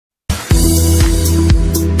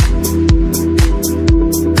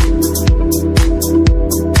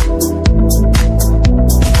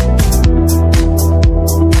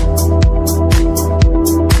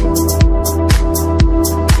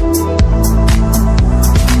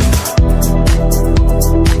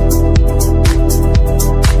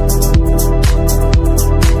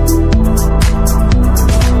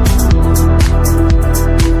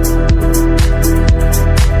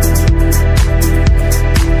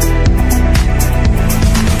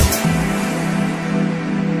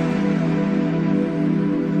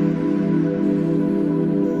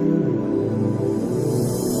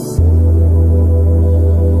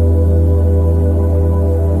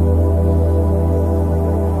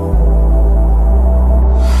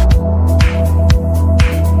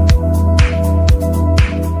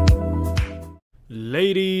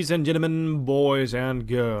Ladies and gentlemen, boys and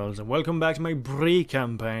girls, and welcome back to my Bree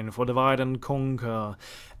campaign for Divide and Conquer.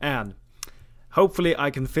 And hopefully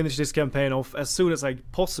I can finish this campaign off as soon as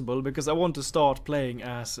possible, because I want to start playing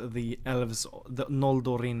as the elves, the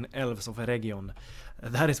Noldorin elves of Region.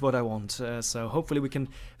 That is what I want, so hopefully we can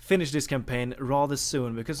finish this campaign rather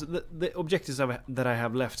soon, because the objectives that I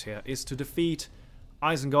have left here is to defeat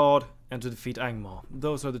Isengard and to defeat Angmar.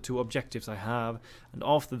 Those are the two objectives I have, and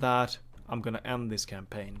after that I'm gonna end this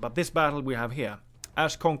campaign. But this battle we have here,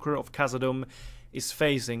 Ash Conqueror of Khazad-dûm is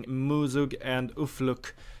facing Muzug and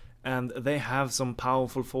Ufluk, and they have some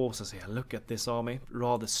powerful forces here. Look at this army,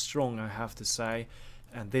 rather strong I have to say,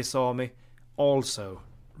 and this army also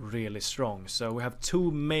really strong. So we have two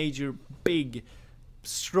major, big,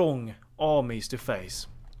 strong armies to face.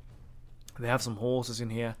 They have some horses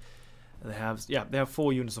in here. They have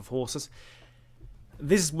 4 units of horses.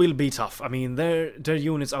 This will be tough. I mean, their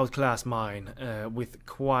units outclass mine with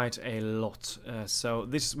quite a lot. So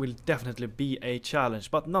this will definitely be a challenge.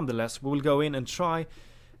 But nonetheless, we will go in and try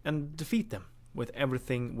and defeat them with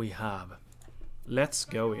everything we have. Let's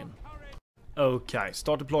go in. Okay,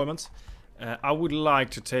 start deployment. I would like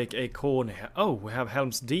to take a corner here. Oh, we have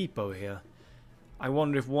Helm's Depot here. I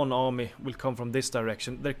wonder if one army will come from this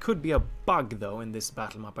direction. There could be a bug though in this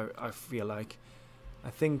battle map, I feel like. I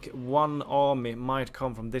think one army might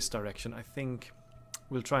come from this direction. I think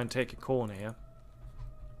we'll try and take a corner here,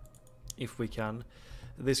 if we can.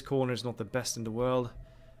 This corner is not the best in the world.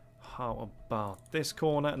 How about this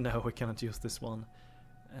corner? No, we cannot use this one.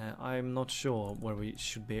 I'm not sure where we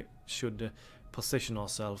should position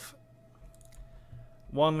ourselves.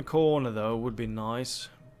 One corner though would be nice,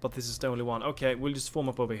 but this is the only one. Okay, we'll just form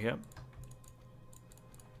up over here.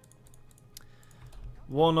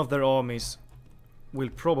 One of their armies will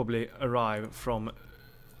probably arrive from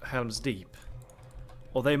Helm's Deep.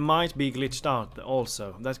 Or they might be glitched out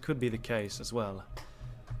also. That could be the case as well.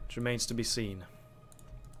 It remains to be seen.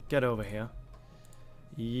 Get over here.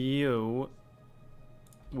 You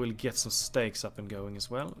will get some stakes up and going as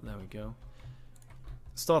well. There we go.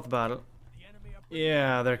 Start the battle.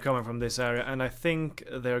 Yeah, they're coming from this area, and I think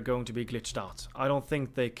they're going to be glitched out. I don't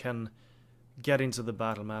think they can get into the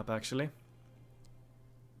battle map actually.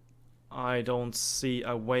 I don't see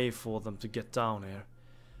a way for them to get down here.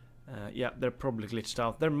 Yeah, they're probably glitched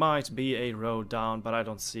out. There might be a road down, but I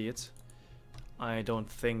don't see it. I don't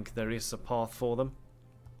think there is a path for them.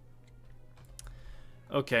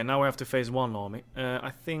 Okay, now we have to face one army.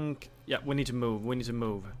 I think... yeah, we need to move. We need to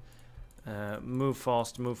move. Move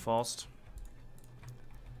fast, move fast.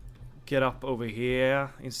 Get up over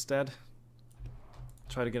here instead.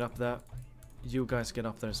 Try to get up there. You guys get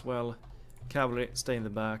up there as well. Cavalry, stay in the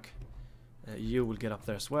back. You will get up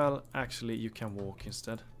there as well. Actually, you can walk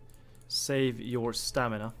instead. Save your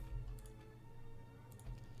stamina.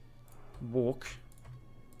 Walk.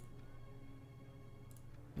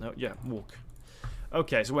 No, yeah, walk.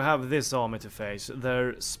 Okay, so we have this army to face.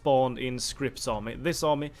 They're spawned in Script's army. This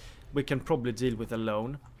army we can probably deal with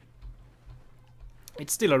alone.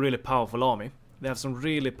 It's still a really powerful army. They have some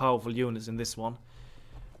really powerful units in this one.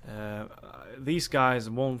 These guys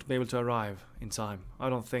won't be able to arrive in time. I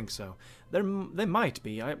don't think so. They might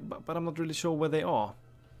be, but I'm not really sure where they are.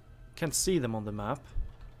 Can't see them on the map.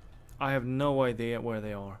 I have no idea where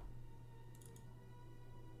they are.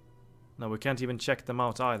 No, we can't even check them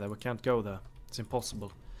out either. We can't go there. It's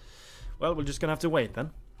impossible. Well, we're just gonna have to wait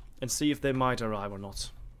then and see if they might arrive or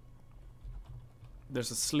not.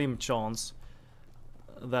 There's a slim chance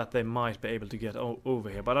that they might be able to get over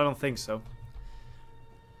here, but I don't think so.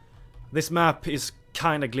 This map is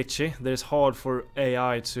kinda glitchy. It's hard for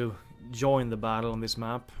AI to join the battle on this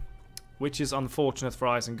map, which is unfortunate for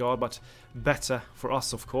Isengard, but better for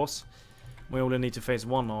us of course. We only need to face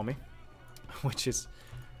one army, which is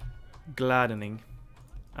gladdening,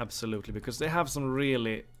 absolutely, because they have some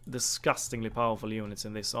really disgustingly powerful units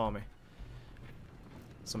in this army.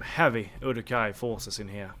 Some heavy Uruk-hai forces in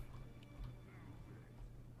here.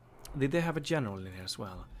 Did they have a general in here as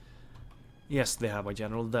well? Yes, they have a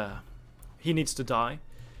general there. He needs to die,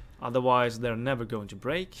 otherwise they're never going to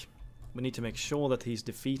break. We need to make sure that he's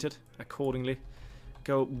defeated accordingly.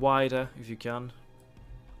 Go wider if you can.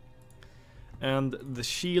 And the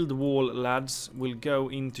shield wall lads will go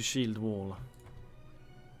into shield wall.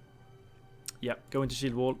 Yeah, go into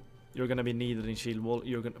shield wall. You're gonna be needed in shield wall.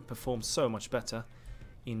 You're gonna perform so much better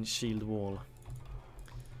in shield wall.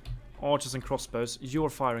 Archers and crossbows, you're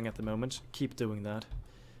firing at the moment. Keep doing that.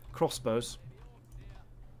 Crossbows.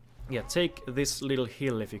 Yeah, take this little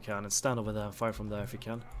hill if you can and stand over there and fire from there if you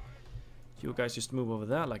can. You guys just move over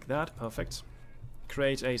there like that. Perfect.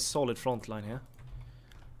 Create a solid front line here.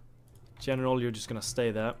 General, you're just gonna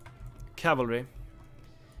stay there. Cavalry,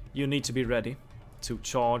 you need to be ready to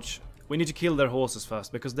charge. We need to kill their horses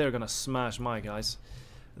first, because they're gonna smash my guys.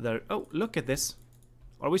 They're... Oh, look at this.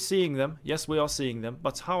 Are we seeing them? Yes, we are seeing them.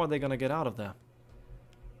 But how are they gonna get out of there?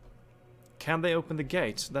 Can they open the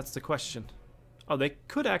gate? That's the question. Oh, they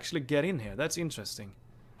could actually get in here. That's interesting.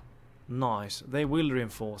 Nice. They will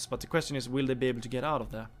reinforce, but the question is, will they be able to get out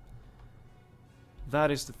of there?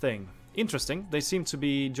 That is the thing. Interesting. They seem to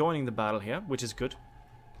be joining the battle here, which is good.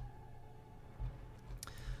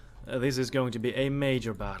 This is going to be a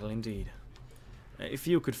major battle indeed. If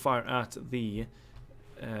you could fire at the...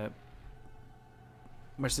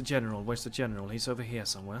 where's the general? Where's the general? He's over here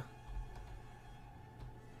somewhere.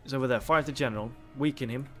 He's over there. Fire at the general. Weaken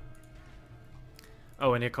him.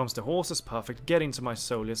 Oh, and here comes the horses. Perfect. Get into my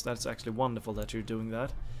soldiers. That's actually wonderful that you're doing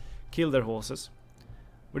that. Kill their horses.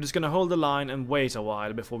 We're just gonna hold the line and wait a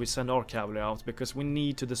while before we send our cavalry out, because we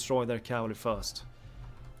need to destroy their cavalry first.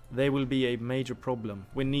 They will be a major problem.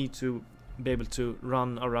 We need to be able to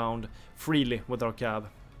run around freely with our cab.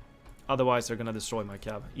 Otherwise they're gonna destroy my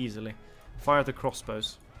cab easily. Fire at the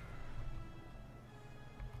crossbows.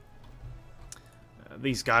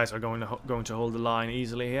 These guys are going to hold the line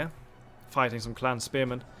easily here. Fighting some clan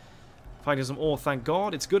spearmen. Fighting some... Oh, thank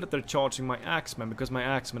God. It's good that they're charging my axemen, because my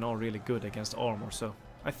axemen are really good against armor, so...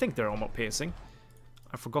 I think they're armor piercing.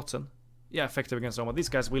 I've forgotten. Yeah, effective against armor. These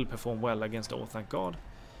guys will perform well against... Oh, thank God.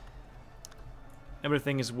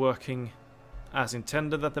 Everything is working as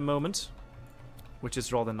intended at the moment, which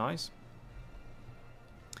is rather nice.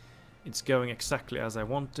 It's going exactly as I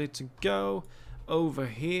want it to go. Over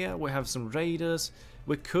here we have some raiders.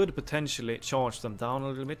 We could potentially charge them down a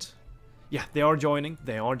little bit. Yeah, they are joining.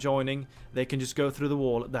 They are joining. They can just go through the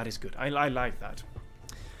wall. That is good. I like that.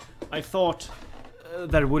 I thought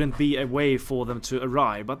there wouldn't be a way for them to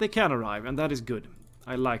arrive, but they can arrive, and that is good.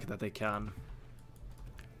 I like that they can.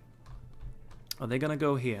 Are they gonna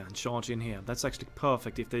go here and charge in here? That's actually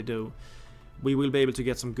perfect if they do. We will be able to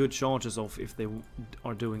get some good charges off if they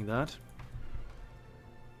are doing that.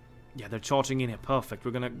 Yeah, they're charging in here. Perfect.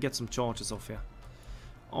 We're gonna get some charges off here.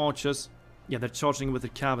 Archers. Yeah, they're charging with the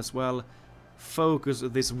cab as well. Focus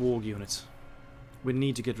this warg unit. We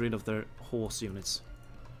need to get rid of their horse units.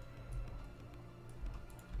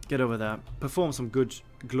 Get over there. Perform some good,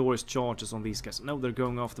 glorious charges on these guys. No, they're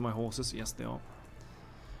going after my horses. Yes, they are.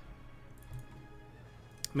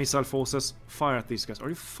 Missile forces. Fire at these guys. Are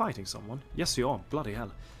you fighting someone? Yes, you are. Bloody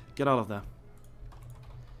hell. Get out of there.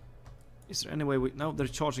 Is there any way we... No, they're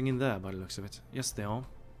charging in there by the looks of it. Yes, they are.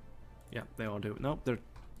 Yeah, they are doing... No, they're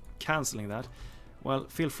cancelling that. Well,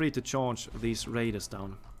 feel free to charge these raiders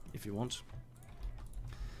down if you want.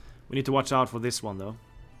 We need to watch out for this one, though.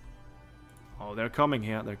 Oh, they're coming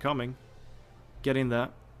here. They're coming. Get in there.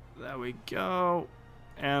 There we go.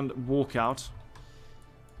 And walk out.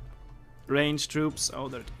 Range troops. Oh,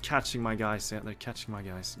 they're catching my guys here. They're catching my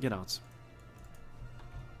guys. Get out.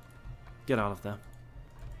 Get out of there.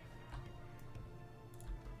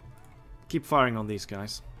 Keep firing on these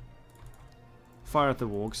guys. Fire at the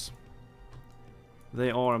wargs. They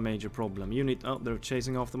are a major problem. You need... Oh, they're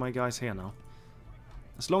chasing after my guys here now.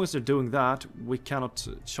 As long as they're doing that, we cannot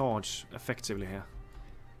charge effectively here.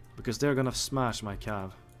 Because they're gonna smash my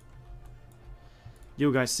cav.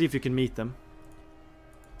 You guys, see if you can meet them.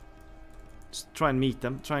 Just try and meet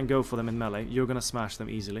them. Try and go for them in melee. You're gonna smash them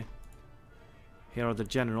easily. Here are the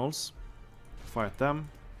generals. Fire at them.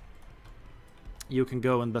 You can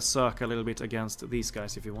go and berserk a little bit against these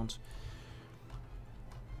guys if you want.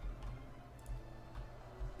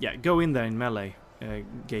 Yeah, go in there in melee,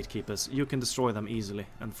 gatekeepers. You can destroy them easily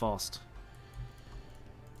and fast.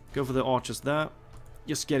 Go for the archers there.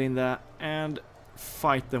 Just get in there and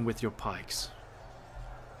fight them with your pikes.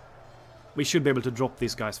 We should be able to drop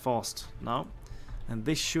these guys fast now. And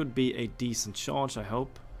this should be a decent charge, I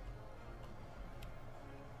hope.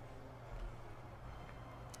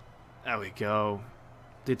 There we go.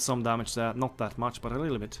 Did some damage there. Not that much, but a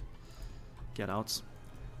little bit. Get out.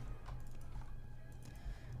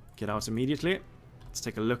 Get out immediately. Let's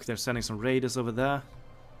take a look. They're sending some raiders over there.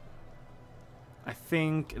 I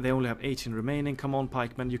think they only have 18 remaining. Come on,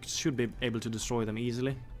 pikemen. You should be able to destroy them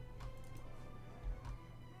easily.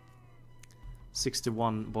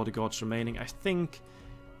 61 bodyguards remaining. I think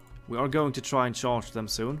we are going to try and charge them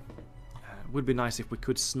soon. Would be nice if we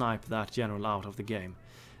could snipe that general out of the game.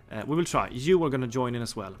 We will try. You are going to join in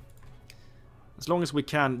as well. As long as we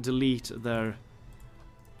can delete their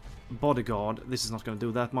bodyguard. This is not going to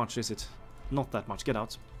do that much, is it? Not that much. Get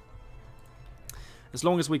out. As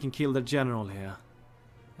long as we can kill their general here,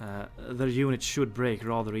 their unit should break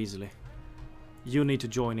rather easily. You need to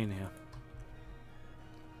join in here.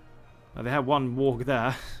 They have one walk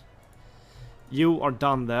there. You are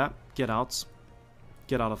done there. Get out.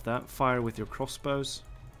 Get out of there. Fire with your crossbows.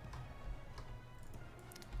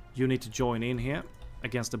 You need to join in here.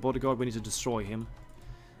 Against the bodyguard, we need to destroy him.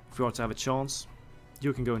 If we are to have a chance.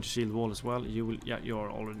 You can go into shield wall as well. You will, yeah,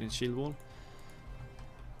 you're already in shield wall.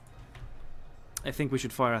 I think we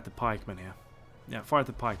should fire at the pikemen here. Yeah, fire at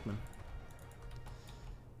the pikemen.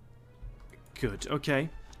 Good, okay.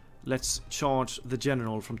 Let's charge the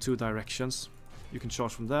general from 2 directions. You can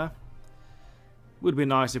charge from there. Would be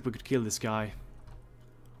nice if we could kill this guy.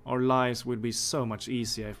 Our lives would be so much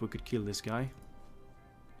easier if we could kill this guy.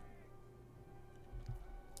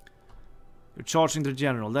 You're charging the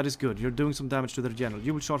general, that is good. You're doing some damage to the general.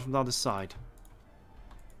 You will charge from the other side.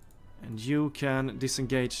 And you can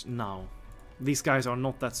disengage now. These guys are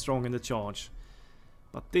not that strong in the charge.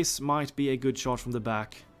 But this might be a good charge from the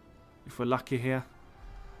back. If we're lucky here.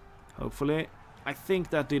 Hopefully. I think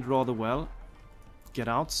that did rather well. Get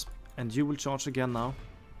out. And you will charge again now.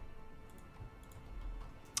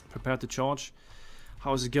 Prepare to charge.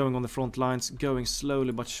 How is it going on the front lines? Going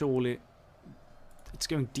slowly but surely. It's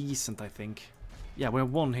going decent, I think. Yeah, we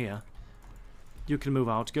have one here. You can move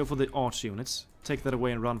out. Go for the arch units. Take that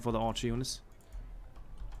away and run for the arch units.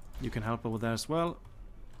 You can help over there as well.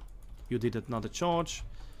 You did another charge.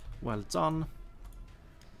 Well done.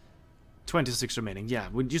 26 remaining. Yeah,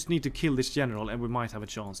 we just need to kill this general and we might have a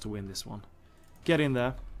chance to win this one. Get in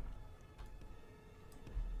there.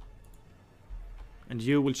 And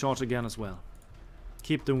you will charge again as well.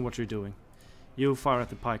 Keep doing what you're doing. You fire at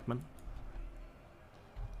the pikemen.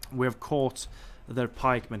 We have caught their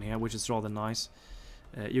pikemen here, which is rather nice.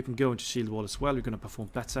 You can go into shield wall as well. You're going to perform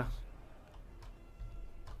better.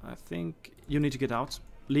 I think you need to get out.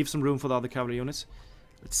 Leave some room for the other cavalry units.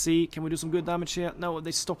 Let's see. Can we do some good damage here? No,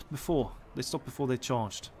 they stopped before. They stopped before they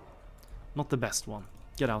charged. Not the best one.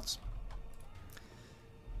 Get out.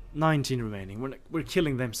 19 remaining. We're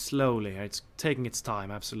killing them slowly. It's taking its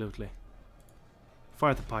time, absolutely.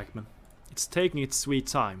 Fire at the pikemen. It's taking its sweet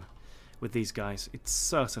time with these guys. It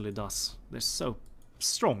certainly does. They're so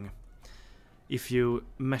strong. If you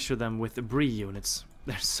measure them with the Bree units,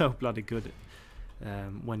 they're so bloody good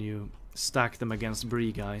when you stack them against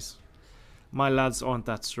Bree guys. My lads aren't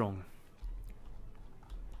that strong.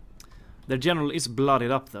 Their general is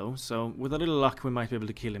bloodied up though, so with a little luck we might be able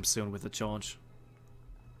to kill him soon with a charge.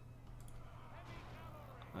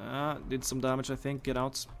 Did some damage, I think. Get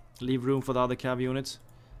out. Leave room for the other cav unit.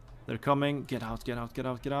 They're coming. Get out, get out, get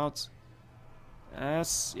out, get out.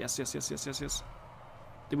 Yes, yes, yes, yes, yes, yes, yes.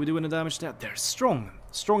 Did we do any damage there? They're strong.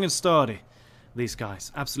 Strong and sturdy, these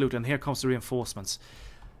guys. Absolutely. And here comes the reinforcements.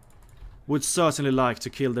 Would certainly like to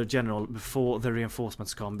kill their general before the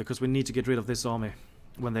reinforcements come, because we need to get rid of this army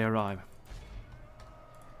when they arrive.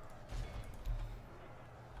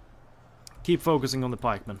 Keep focusing on the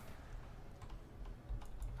pikemen.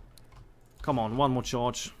 Come on, one more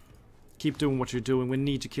charge. Keep doing what you're doing. We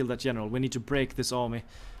need to kill that general. We need to break this army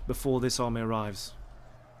before this army arrives.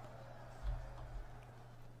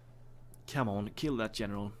 Come on, kill that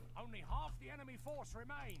general. Only half the enemy force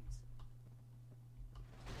remains.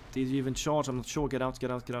 Did you even charge? I'm not sure. Get out, get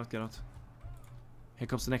out, get out, get out. Here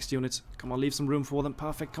comes the next unit. Come on, leave some room for them.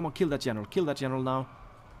 Perfect. Come on, kill that general. Kill that general now.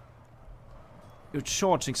 You're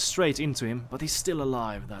charging straight into him, but he's still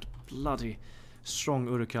alive. That bloody strong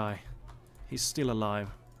Urukai. He's still alive.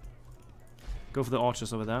 Go for the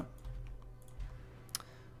archers over there.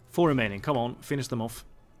 4 remaining. Come on, finish them off.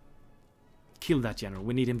 Kill that general.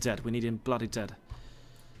 We need him dead. We need him bloody dead.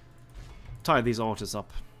 Tie these archers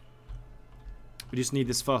up. We just need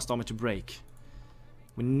this first army to break.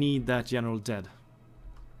 We need that general dead.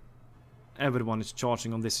 Everyone is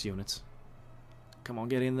charging on this unit. Come on,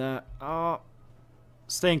 get in there.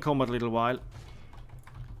 Stay in combat a little while.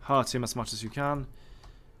 Hurt him as much as you can.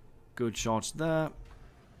 Good charge there.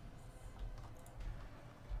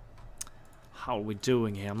 How are we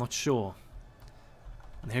doing here? I'm not sure.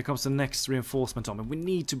 And here comes the next reinforcement army. We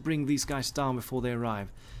need to bring these guys down before they arrive.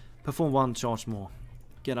 Perform one charge more.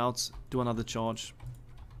 Get out. Do another charge.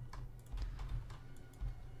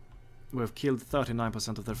 We've killed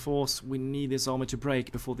 39% of their force. We need this army to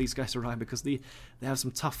break before these guys arrive, because they have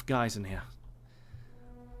some tough guys in here.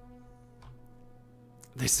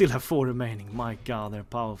 They still have 4 remaining. My god, they're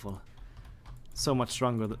powerful. So much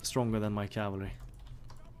stronger than my cavalry.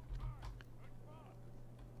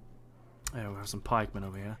 Yeah, we have some pikemen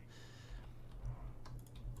over here.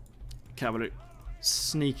 Cavalry,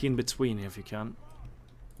 sneak in between if you can.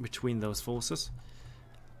 Between those forces.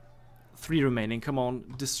 3 remaining. Come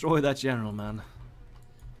on, destroy that general, man.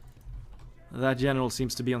 That general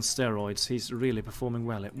seems to be on steroids. He's really performing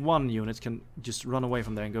well. One unit can just run away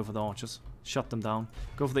from there and go for the archers. Shut them down.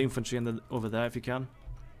 Go for the infantry and over there if you can.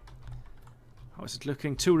 How is it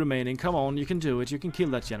looking? 2 remaining. Come on, you can do it. You can kill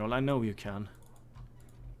that general. I know you can.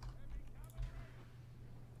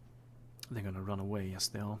 They're gonna run away. Yes,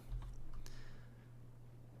 they are.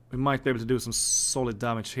 We might be able to do some solid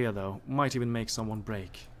damage here, though. Might even make someone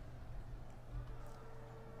break.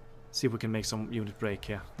 See if we can make some unit break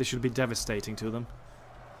here. This should be devastating to them.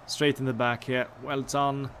 Straight in the back here. Well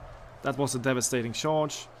done. That was a devastating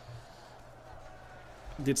charge.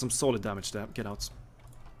 Did some solid damage there. Get out.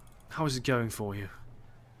 How is it going for you?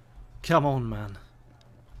 Come on, man.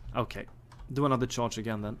 Okay. Do another charge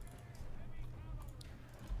again, then.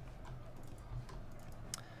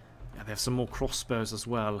 Yeah, they have some more crossbows as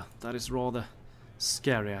well. That is rather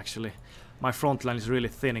scary, actually. My front line is really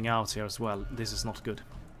thinning out here as well. This is not good.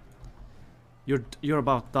 You're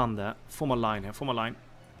about done there. Form a line here. Form a line.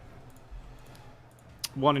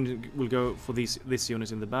 One will go for this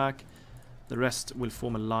unit in the back. The rest will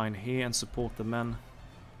form a line here and support the men.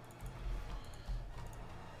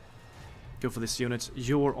 Go for this unit.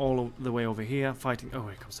 You're all the way over here fighting. Oh,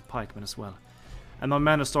 here comes the pikemen as well. And my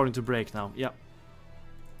men are starting to break now. Yeah.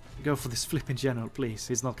 Go for this flipping general, please.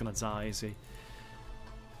 He's not gonna die, is he?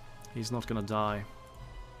 He's not gonna die.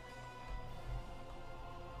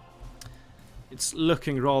 It's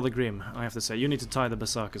looking rather grim, I have to say. You need to tie the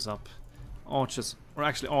berserkers up. Archers. Or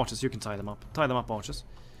actually, archers, you can tie them up. Tie them up, archers.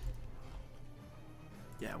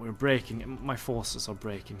 Yeah, we're breaking. My forces are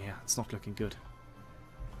breaking here. It's not looking good.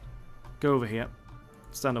 Go over here.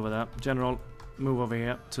 Stand over there. General, move over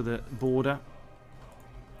here to the border.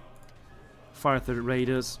 Fire the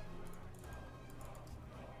raiders.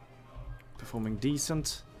 Performing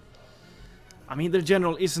decent. I mean, the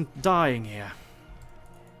general isn't dying here.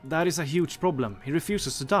 That is a huge problem. He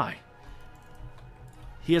refuses to die.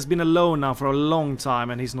 He has been alone now for a long time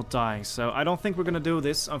and he's not dying. So I don't think we're gonna do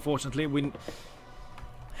this, unfortunately.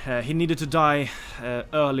 He needed to die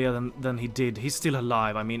earlier than he did. He's still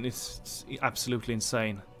alive. I mean, it's absolutely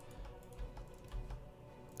insane.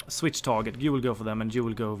 Switch target. You will go for them and you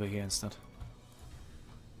will go over here instead.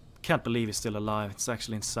 Can't believe he's still alive. It's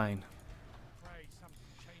actually insane.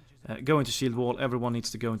 Go into shield wall. Everyone needs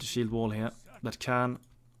to go into shield wall here. That can.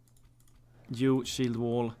 You, shield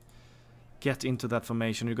wall. Get into that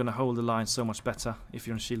formation. You're gonna hold the line so much better if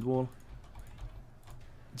you're in shield wall.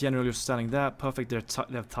 General, you're standing there. Perfect.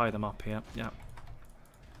 They've tied them up here. Yeah.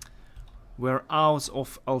 We're out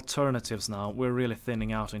of alternatives now. We're really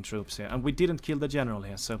thinning out in troops here. And we didn't kill the general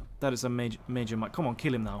here, so that is a major... Come on,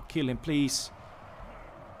 kill him now. Kill him, please.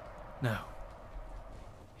 No.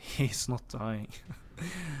 He's not dying.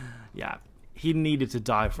 Yeah. He needed to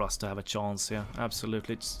die for us to have a chance here.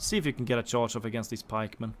 Absolutely. Just see if you can get a charge off against these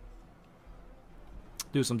pikemen.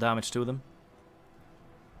 Do some damage to them.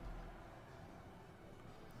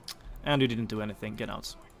 And you didn't do anything. Get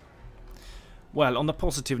out. Well, on the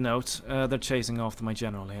positive note, they're chasing after my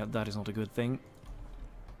general here. That is not a good thing.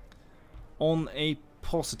 On a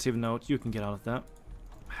positive note, you can get out of there.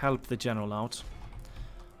 Help the general out.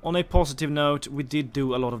 On a positive note, we did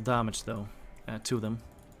do a lot of damage, though, to them.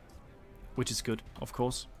 Which is good, of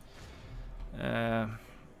course.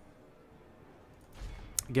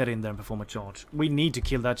 Get in there and perform a charge. We need to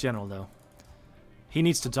kill that general, though. He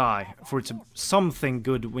needs to die for it to... Something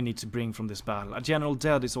good we need to bring from this battle. A general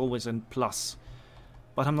dead is always a plus.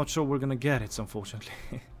 But I'm not sure we're gonna get it, unfortunately.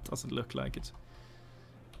 It doesn't look like it.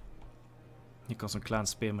 Here comes some clan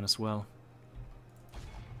spearmen as well.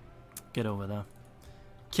 Get over there.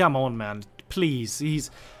 Come on, man. Please. He's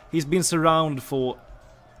been surrounded for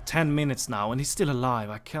 10 minutes now and he's still alive.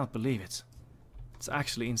 I can't believe it. It's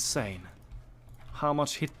actually insane. How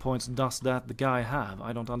much hit points does that guy have?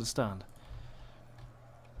 I don't understand.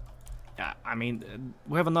 Yeah, I mean,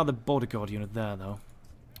 we have another bodyguard unit there, though.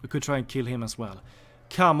 We could try and kill him as well.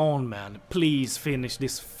 Come on, man. Please finish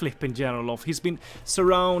this flipping general off. He's been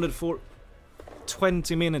surrounded for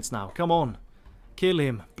 20 minutes now. Come on. Kill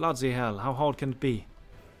him. Bloody hell. How hard can it be?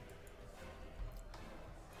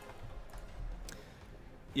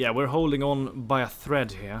 Yeah, we're holding on by a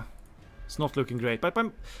thread here. It's not looking great. But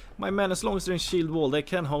my men, as long as they're in shield wall, they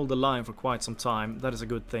can hold the line for quite some time. That is a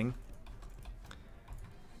good thing.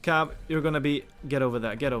 Cab, you're gonna be... Get over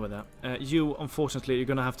there, get over there. You, unfortunately, you're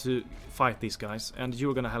gonna have to fight these guys. And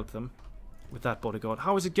you're gonna help them with that bodyguard.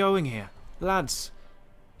 How is it going here? Lads,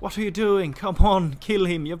 what are you doing? Come on, kill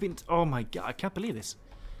him. You've been... Oh my god, I can't believe this.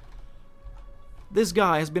 This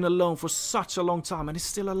guy has been alone for such a long time and he's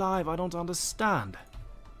still alive. I don't understand.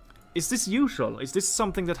 Is this usual? Is this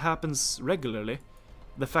something that happens regularly?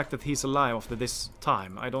 The fact that he's alive after this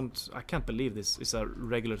time, I can't believe this is a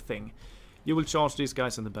regular thing. You will charge these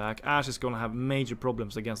guys in the back. Ash is gonna have major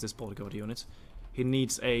problems against this bodyguard unit. He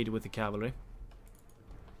needs aid with the cavalry.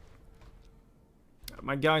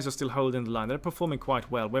 My guys are still holding the line. They're performing quite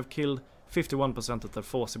well. We've killed 51% of their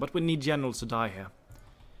forces, but we need generals to die here.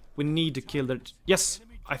 We need to kill their... Yes!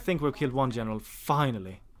 I think we've killed one general,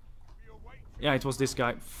 finally. Yeah, it was this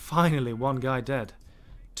guy. Finally, one guy dead.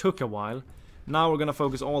 Took a while. Now we're gonna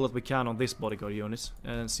focus all that we can on this bodyguard unit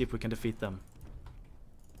and see if we can defeat them.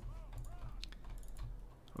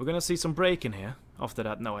 We're gonna see some break in here. After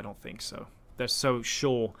that, no, I don't think so. They're so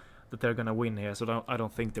sure that they're gonna win here, so I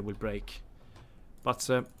don't think they will break. But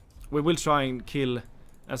we will try and kill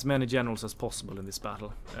as many generals as possible in this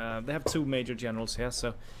battle. They have 2 major generals here,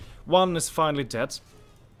 so one is finally dead.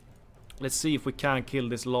 Let's see if we can kill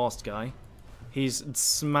this last guy. He's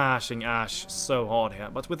smashing Ash so hard here,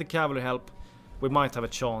 but with the cavalry help, we might have a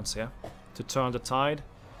chance here to turn the tide.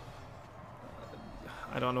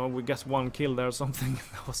 I don't know, we get 1 kill there or something.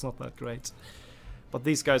 That was not that great. But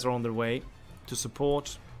these guys are on their way to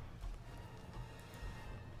support.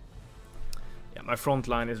 Yeah, my front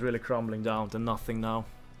line is really crumbling down to nothing now.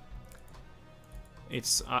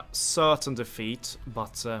 It's a certain defeat,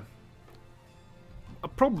 but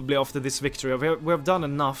probably after this victory we have done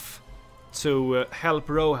enough to help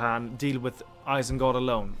Rohan deal with Isengard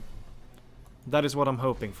alone. That is what I'm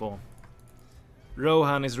hoping for.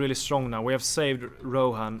 Rohan is really strong now. We have saved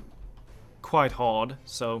Rohan quite hard,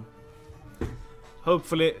 so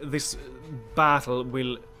hopefully this battle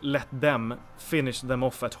will let them finish them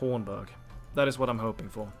off at Hornburg. That is what I'm hoping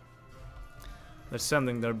for. They're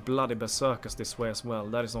sending their bloody berserkers this way as well.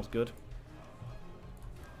 That is not good.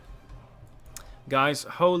 Guys,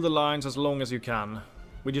 hold the lines as long as you can.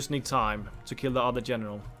 We just need time to kill the other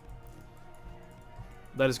general.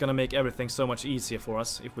 That is gonna make everything so much easier for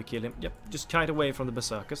us if we kill him. Yep, just kite away from the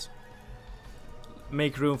berserkers.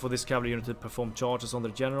 Make room for this cavalry unit to perform charges on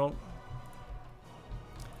their general.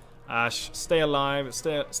 Ash, stay alive.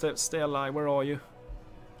 Stay alive. Where are you?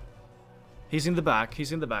 He's in the back.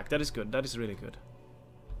 He's in the back. That is good. That is really good.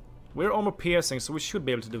 We're armor piercing, so we should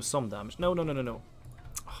be able to do some damage. No.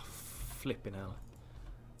 Oh, flipping hell.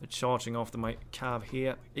 They're charging after my cav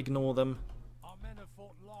here. Ignore them.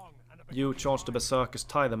 You charge the berserkers,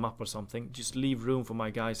 tie them up or something. Just leave room for my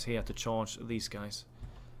guys here to charge these guys.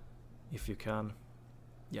 If you can.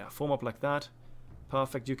 Yeah, form up like that.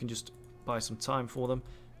 Perfect. You can just buy some time for them.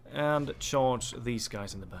 And charge these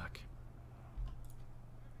guys in the back.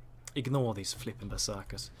 Ignore these flipping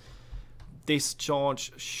berserkers. This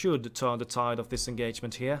charge should turn the tide of this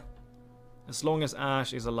engagement here. As long as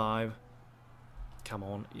Ash is alive. Come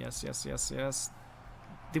on. Yes.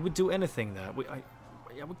 Did we do anything there?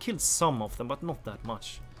 Yeah, we killed some of them, but not that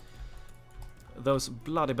much. Those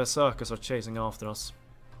bloody berserkers are chasing after us.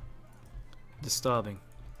 Disturbing.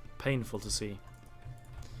 Painful to see.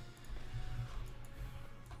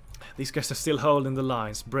 These guys are still holding the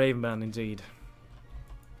lines. Brave men indeed.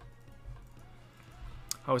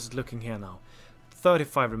 How is it looking here now?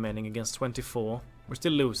 35 remaining against 24. We're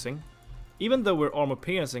still losing. Even though we're armor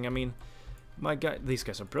piercing, I mean, these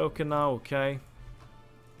guys are broken now, okay.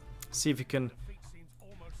 See if you can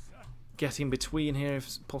get in between here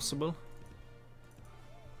if possible.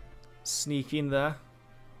 Sneak in there.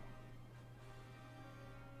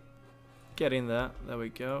 Get in there. There we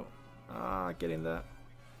go. Get in there.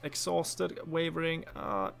 Exhausted, wavering.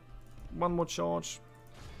 One more charge.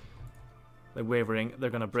 They're wavering. They're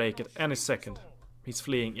gonna break at any second. He's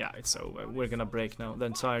fleeing. Yeah, it's over. We're gonna break now. The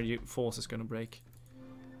entire force is gonna break.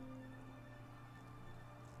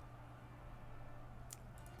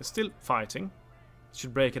 They're still fighting.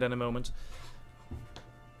 Should break at any moment.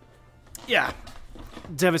 Yeah.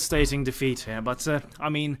 Devastating defeat here. But, I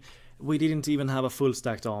mean, we didn't even have a full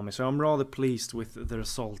stacked army. So I'm rather pleased with the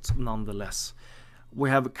result nonetheless. We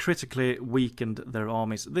have critically weakened their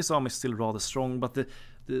armies. This army is still rather strong, but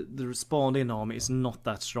the spawned-in army is not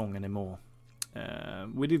that strong anymore.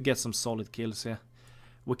 We did get some solid kills here.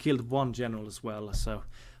 We killed one general as well, so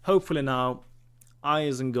hopefully now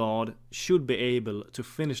Isengard should be able to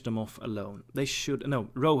finish them off alone.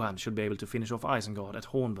 Rohan should be able to finish off Isengard at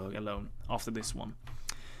Hornburg alone after this one.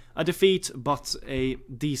 A defeat, but a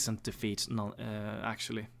decent defeat,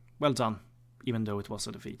 actually. Well done, even though it was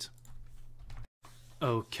a defeat.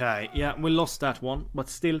 Okay, yeah, we lost that one, but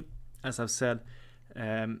still, as I've said,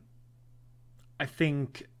 I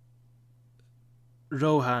think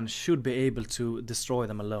Rohan should be able to destroy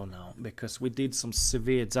them alone now, because we did some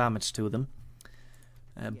severe damage to them.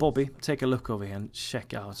 Bobby, take a look over here and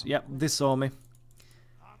check out. Yeah, this army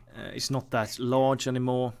is not that large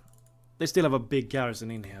anymore. They still have a big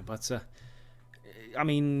garrison in here, but I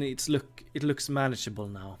mean, it looks manageable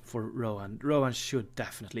now for Rohan. Rohan should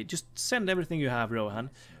definitely just send everything you have,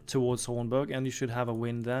 Rohan, towards Hornburg, and you should have a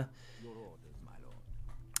win there.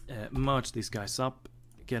 Merge these guys up.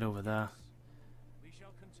 Get over there.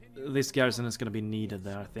 This garrison is going to be needed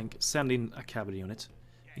there, I think. Send in a cavalry unit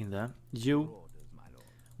in there. You.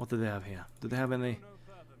 What do they have here? Do they have any?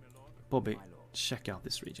 Bobby, check out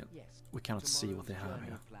this region. We cannot see what they have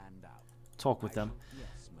here. Talk with them.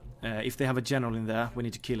 If they have a general in there, we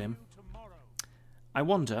need to kill him. I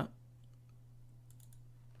wonder.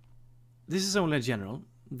 This is only a general.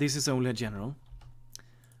 This is only a general.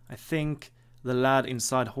 I think the lad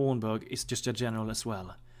inside Hornburg is just a general as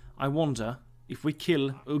well. I wonder if we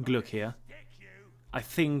kill Ugluk here. I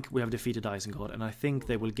think we have defeated Isengard, and I think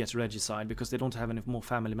they will get regicide because they don't have any more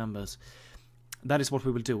family members. That is what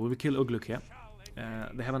we will do. We will kill Ugluk here.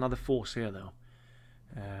 They have another force here, though.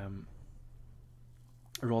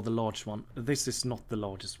 A rather large one. This is not the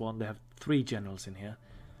largest one. They have 3 generals in here.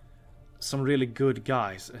 Some really good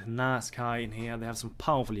guys. Naskai in here. They have some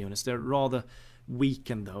powerful units. They're rather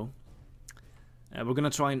weakened, though. We're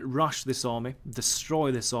gonna try and rush this army,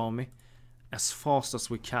 destroy this army as fast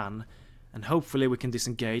as we can, and hopefully we can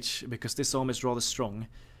disengage, because this army is rather strong.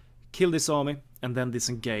 Kill this army, and then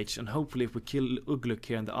disengage, and hopefully if we kill Ugluk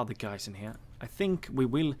here and the other guys in here, I think we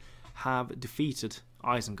will have defeated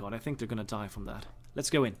Isengard. I think they're gonna die from that. Let's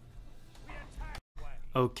go in.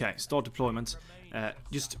 Okay, start deployment.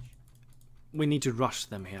 We need to rush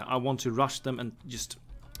them here. I want to rush them and just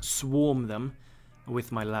swarm them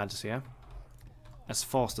with my lads here as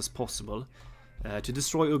fast as possible to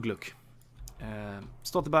destroy Ugluk.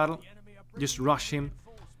 Start the battle. Just rush him.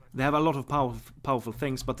 They have a lot of powerful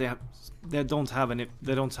things, but they don't have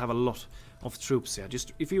a lot of troops here.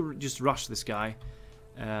 If you just rush this guy,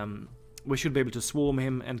 we should be able to swarm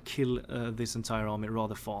him and kill this entire army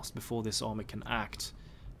rather fast before this army can act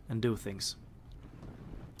and do things.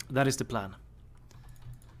 That is the plan.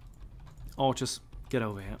 Archers, get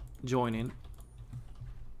over here. Join in.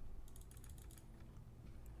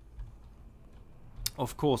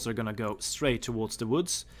 Of course they're gonna go straight towards the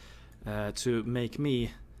woods to make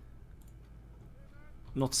me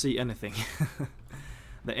not see anything.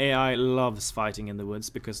 The AI loves fighting in the woods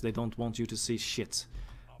because they don't want you to see shit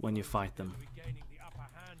when you fight them.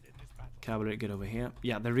 Cavalry, get over here.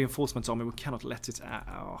 Yeah, the reinforcements army, we cannot let it...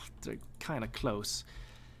 they're kind of close.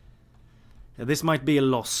 Yeah, this might be a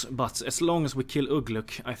loss, but as long as we kill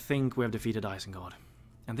Ugluk, I think we have defeated Isengard.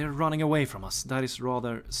 And they're running away from us. That is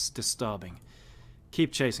rather disturbing.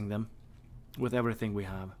 Keep chasing them with everything we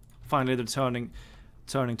have. Finally, they're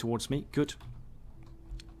turning towards me. Good.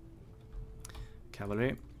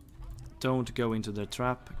 Cavalry, don't go into their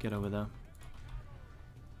trap. Get over there.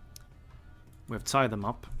 We have tied them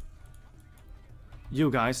up. You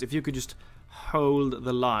guys, if you could just hold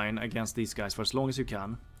the line against these guys for as long as you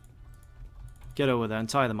can. Get over there and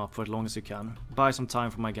tie them up for as long as you can. Buy some time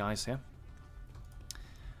for my guys here.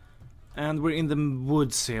 And we're in the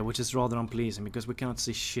woods here, which is rather unpleasing because we cannot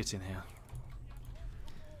see shit in here.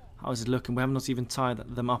 How is it looking? We have not even tied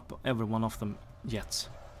them up, every one of them, yet.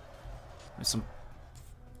 There's some...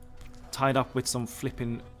 tied up with some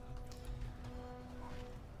flipping...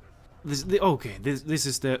 Okay, this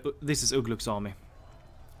is Ugluk's army.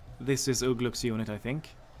 This is Ugluk's unit, I think.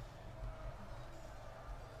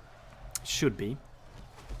 Should be.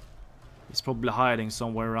 He's probably hiding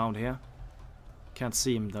somewhere around here. Can't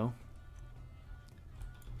see him though.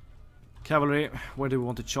 Cavalry, where do we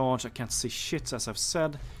want to charge? I can't see shit, as I've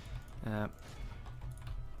said.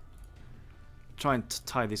 Try and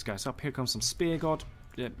tie these guys up. Here comes some spear guard.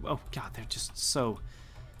 Oh god, they're just so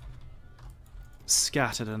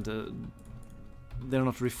scattered and they're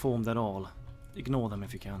not reformed at all. Ignore them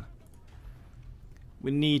if you can.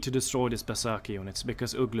 We need to destroy these berserker units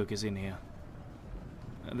because Ugluk is in here.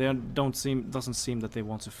 They doesn't seem that they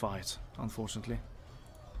want to fight, unfortunately.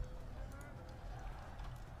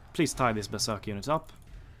 Please tie these berserker units up.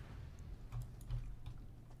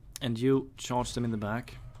 And you charge them in the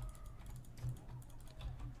back.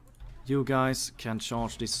 You guys can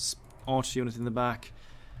charge this arch unit in the back.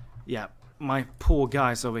 Yeah, my poor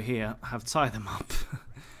guys over here have tied them up.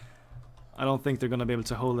 I don't think they're going to be able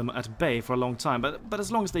to hold them at bay for a long time, but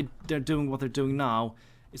as long as they're doing what they're doing now,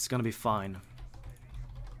 it's going to be fine.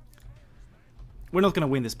 We're not going to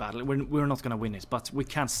win this battle. We're not going to win it, but we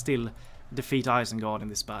can still defeat Isengard in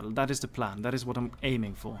this battle. That is the plan. That is what I'm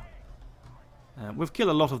aiming for. We've killed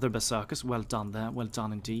a lot of their berserkers. Well done there. Well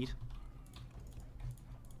done indeed.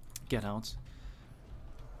 Get out.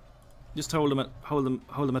 Just hold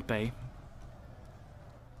them at bay.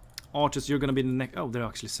 Archers, you're gonna be the next... Oh, they're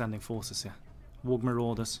actually sending forces here. Warg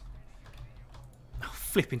Marauders. Oh,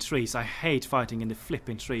 flipping trees. I hate fighting in the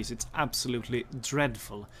flipping trees. It's absolutely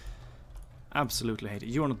dreadful. Absolutely hate it.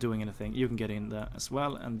 You're not doing anything. You can get in there as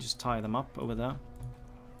well and just tie them up over there.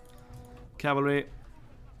 Cavalry.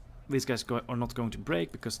 These guys are not going to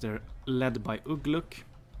break because they're led by Ugluk.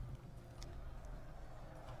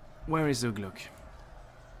 Where is Ugluk?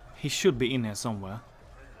 He should be in here somewhere.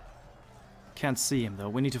 Can't see him though.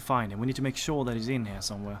 We need to find him. We need to make sure that he's in here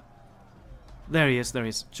somewhere. There he is. There he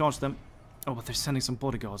is. Charge them. Oh, but they're sending some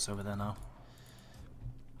bodyguards over there now.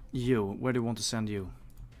 You. Where do you want to send you?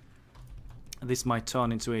 This might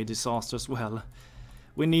turn into a disaster as well.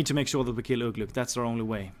 We need to make sure that we kill Ugluk. That's our only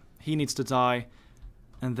way. He needs to die.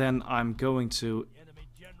 And then I'm going to...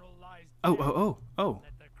 Oh.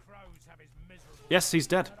 Yes, he's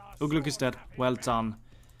dead. Ugluk is dead. Well done.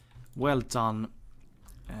 Well done.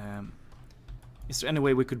 Is there any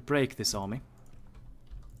way we could break this army?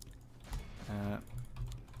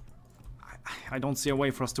 I don't see a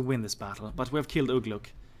way for us to win this battle, but we have killed Ugluk.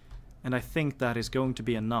 And I think that is going to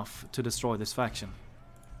be enough to destroy this faction.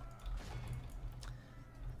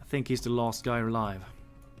 I think he's the last guy alive.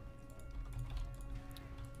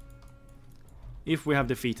 If we have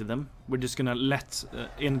defeated them, we're just gonna let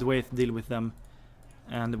Indwaith deal with them.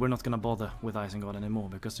 And we're not gonna bother with Isengard anymore,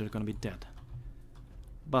 because they're gonna be dead.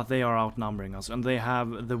 But they are outnumbering us, and they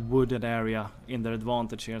have the wooded area in their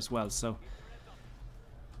advantage here as well, so...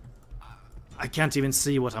 I can't even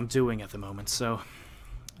see what I'm doing at the moment, so...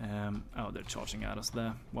 oh, they're charging at us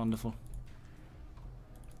there. Wonderful.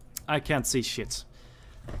 I can't see shit.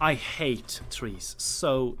 I hate trees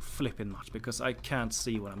so flippin' much, because I can't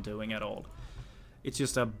see what I'm doing at all. It's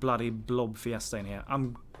just a bloody blob fiesta in here.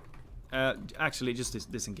 I'm... actually,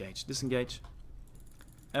 just disengage. Disengage.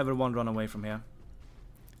 Everyone run away from here.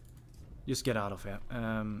 Just get out of here.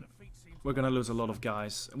 We're gonna lose a lot of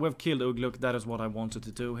guys. We've killed Ugluk. That is what I wanted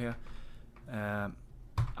to do here.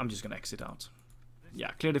 I'm just gonna exit out.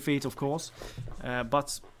 Yeah, clear defeat, of course.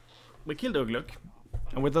 But we killed Ugluk.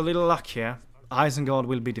 And with a little luck here, Isengard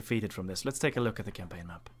will be defeated from this. Let's take a look at the campaign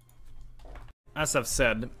map. As I've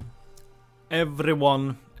said,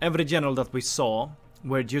 every general that we saw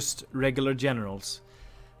were just regular generals.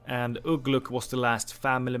 And Ugluk was the last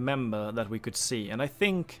family member that we could see. And I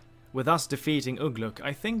think, with us defeating Ugluk,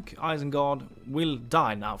 I think Isengard will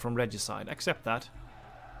die now from regicide. Accept that.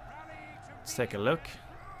 Let's take a look.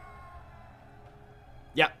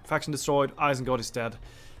 Yeah, faction destroyed. Isengard is dead.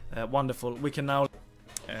 Wonderful. We can now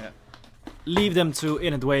leave them to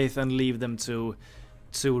Inedwaith and leave them to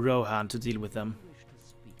Rohan to deal with them.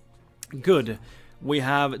 Good. We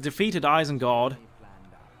have defeated Isengard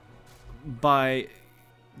by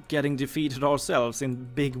getting defeated ourselves in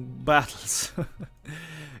big battles.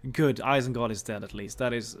 Good. Isengard is dead at least.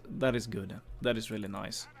 That is good. That is really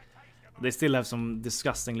nice. They still have some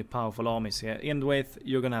disgustingly powerful armies here. Inedwaith,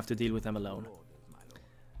 you're gonna have to deal with them alone.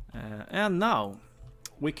 And now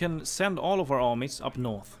we can send all of our armies up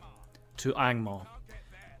north to Angmar,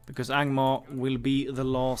 because Angmar will be the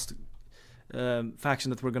last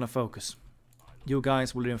faction that we're gonna focus. You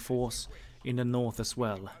guys will reinforce in the north as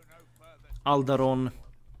well. Aldaron,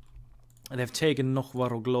 they've taken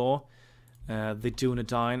Nochvar og Glå, the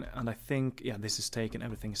Dunland, and I think, yeah, this is taken,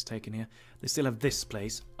 everything is taken here. They still have this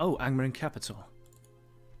place. Oh, Angmarin capital.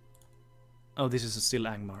 Oh, this is still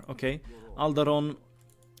Angmar, okay. Aldaron,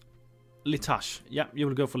 Litash, yeah, you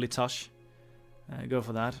will go for Litash. Go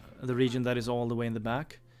for that, the region that is all the way in the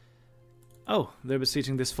back. Oh, they're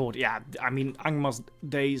besieging this fort. Yeah, I mean, Angmar's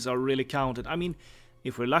days are really counted. I mean,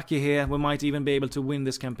 if we're lucky here, we might even be able to win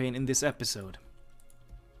this campaign in this episode.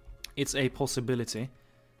 It's a possibility.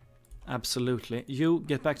 Absolutely. You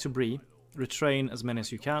get back to Bree. Retrain as many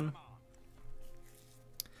as you can.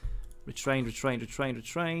 Retrain, retrain, retrain,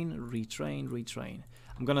 retrain. Retrain, retrain.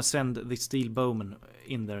 I'm gonna send the steel bowman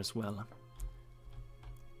in there as well.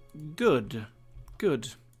 Good. Good.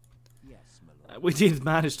 We did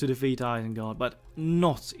manage to defeat Isengard, but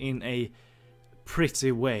not in a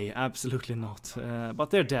pretty way. Absolutely not. But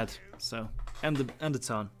they're dead, so end the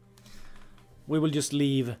turn. We will just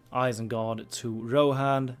leave Isengard to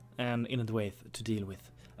Rohan and Inedwaith to deal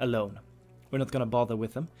with alone. We're not gonna bother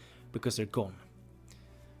with them because they're gone.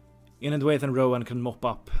 Inedwaith and Rohan can mop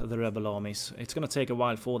up the rebel armies. It's gonna take a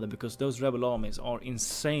while for them because those rebel armies are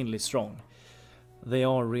insanely strong. They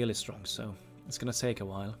are really strong, so it's gonna take a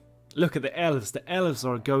while. Look at the elves. The elves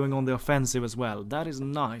are going on the offensive as well. That is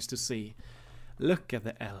nice to see. Look at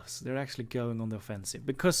the elves. They're actually going on the offensive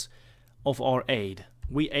because of our aid.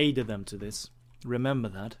 We aided them to this. Remember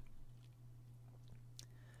that.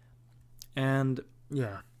 And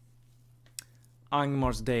yeah,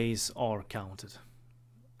 Angmar's days are counted.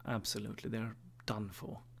 Absolutely, they're done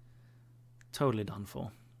for. Totally done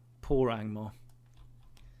for. Poor Angmar.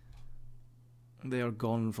 They are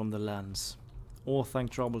gone from the lands. Orthanc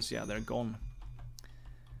troubles, yeah, they're gone.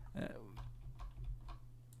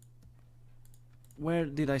 Where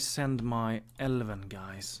did I send my elven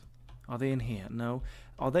guys? Are they in here? No.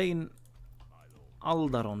 Are they in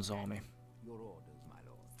Aldaron's army?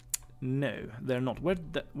 No, they're not. Where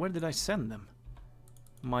did I send them?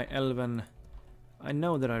 My elven... I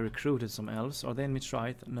know that I recruited some elves. Are they in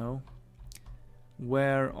Mitrite? No.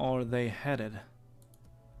 Where are they headed?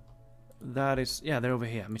 That is... yeah, they're over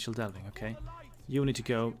here. Mitchell Delving, okay. You need to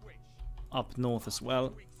go up north as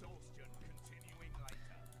well.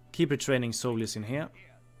 Keep retraining soldiers in here.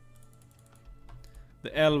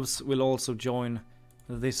 The elves will also join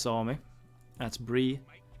this army at Bree.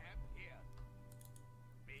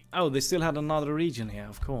 Oh, they still had another region here,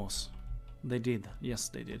 of course. They did. Yes,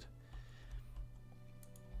 they did.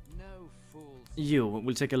 You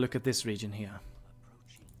will take a look at this region here.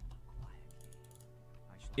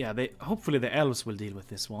 Yeah, hopefully the elves will deal with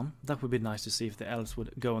this one. That would be nice to see if the elves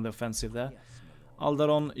would go on the offensive there.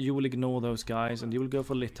 Aldaron, you will ignore those guys and you will go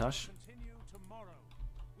for Litash.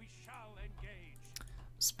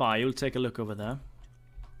 Spy, you'll take a look over there.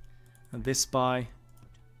 And this spy...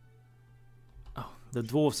 oh, the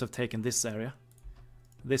dwarves have taken this area.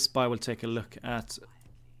 This spy will take a look at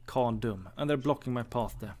Khan Dum. And they're blocking my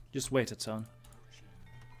path there. Just wait a turn.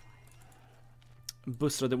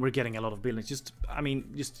 Busra, we're getting a lot of buildings. Just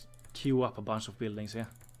queue up a bunch of buildings here.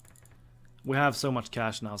 We have so much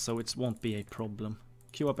cash now, so it won't be a problem.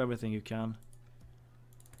 Queue up everything you can.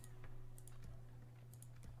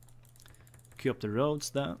 Queue up the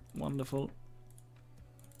roads there. Wonderful.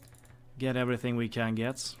 Get everything we can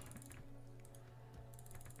get.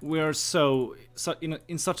 We are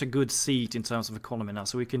in such a good seat in terms of economy now,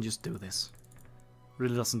 so we can just do this.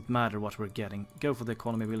 Really doesn't matter what we're getting. Go for the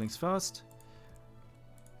economy buildings first.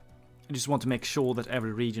 I just want to make sure that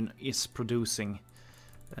every region is producing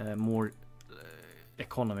more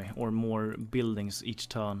economy or more buildings each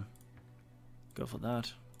turn. Go for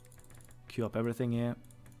that. Queue up everything here.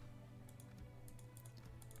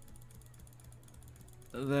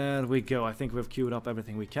 There we go. I think we've queued up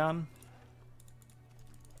everything we can.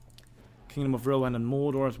 Kingdom of Rohan and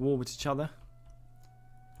Mordor at war with each other.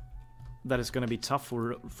 That is going to be tough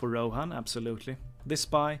for Rohan, absolutely. This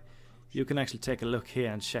spy, you can actually take a look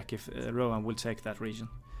here and check if Rohan will take that region.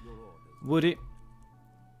 Woody,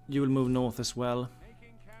 you will move north as well.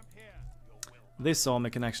 This army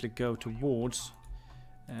can actually go towards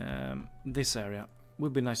this area.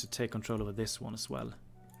 Would be nice to take control over this one as well.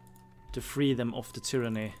 To free them of the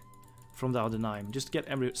tyranny from the Arthedain. Just get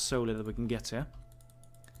every soldier that we can get here.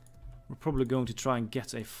 We're probably going to try and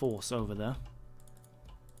get a force over there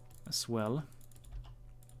as well.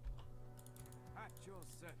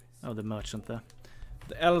 Oh, the merchant there.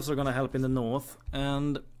 The elves are gonna help in the north,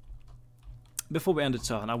 and before we end the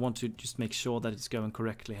turn, I want to just make sure that it's going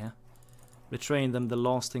correctly here. Retrain them, the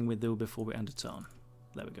last thing we do before we end the turn.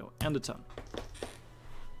 There we go, end the turn.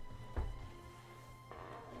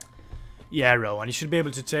 Yeah, Rowan, you should be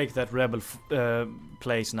able to take that rebel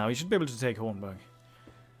place now. You should be able to take Hornburg.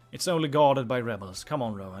 It's only guarded by rebels. Come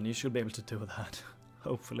on, Rowan, you should be able to do that.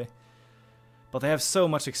 Hopefully. But they have so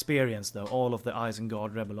much experience, though, all of the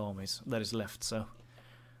Isengard rebel armies that is left, so...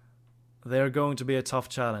 they're going to be a tough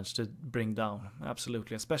challenge to bring down,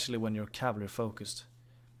 absolutely, especially when you're cavalry focused.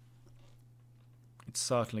 It's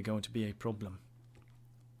certainly going to be a problem.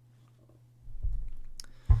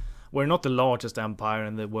 We're not the largest empire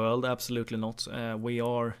in the world, absolutely not. We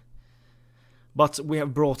are... but we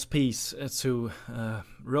have brought peace to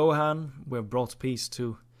Rohan, we have brought peace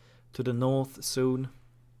to the north soon.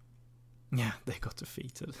 Yeah, they got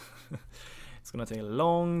defeated. It's gonna take a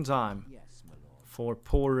long time for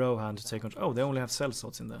poor Rohan to take control. Oh, they only have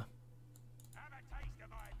sellswords in there.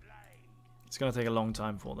 It's gonna take a long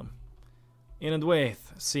time for them.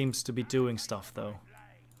 Inandwaith seems to be doing stuff, though.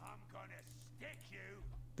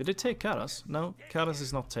 Did they take Karas? No, Karas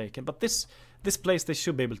is not taken. But this place they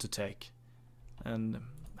should be able to take. And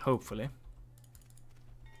hopefully.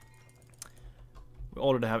 We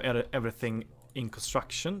already have everything in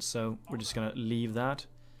construction, so we're just gonna leave that.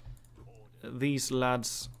 These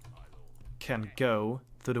lads can go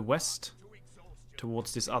to the west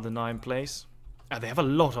towards this Arthedain place. They have a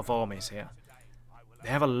lot of armies here. They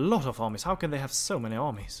have a lot of armies. How can they have so many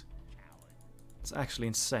armies? It's actually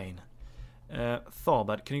insane.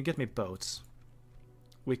 Tharbad, can you get me boats?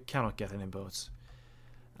 We cannot get any boats.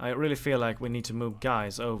 I really feel like we need to move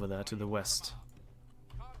guys over there to the west.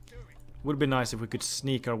 Would be nice if we could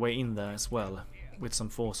sneak our way in there as well. with some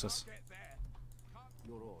forces.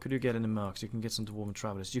 Could you get any mercs? You can get some dwarven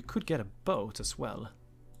travelers. You could get a boat as well.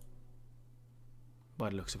 By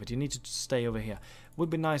the looks of it. You need to stay over here. Would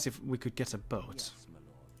be nice if we could get a boat.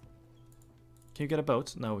 Can you get a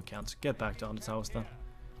boat? No, we can't. Get back to Under's house then.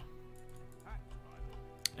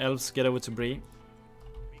 Elves, get over to Bree.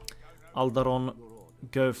 Aldaron,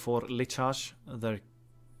 go for Lichaj, their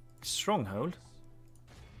stronghold.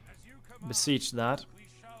 Besiege that.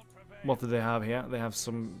 What do they have here? They have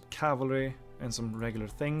some cavalry and some regular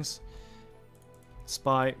things.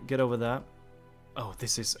 Spy, get over there. Oh,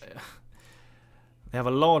 this is... they have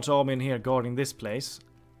a large army in here guarding this place.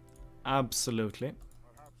 Absolutely.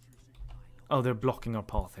 Oh, they're blocking our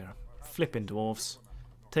path here. Flippin' dwarves.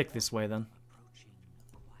 Take this way then.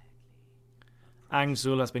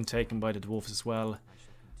 Angzul has been taken by the dwarves as well.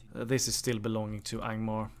 This is still belonging to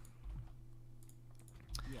Angmar.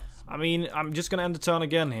 I mean, I'm just gonna end the turn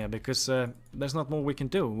again here because there's not more we can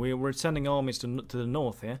do. We're sending armies to the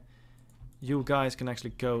north here. You guys can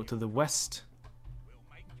actually go to the west.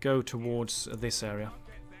 Go towards this area.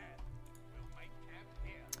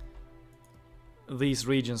 These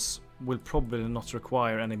regions will probably not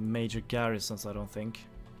require any major garrisons, I don't think.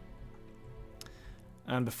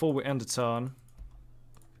 And before we end the turn,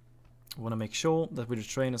 I want to make sure that we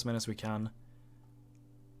retrain as many as we can.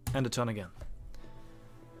 End the turn again.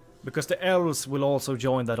 Because the elves will also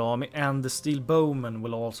join that army, and the steel bowmen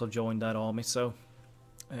will also join that army, so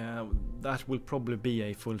that will probably be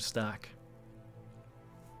a full stack.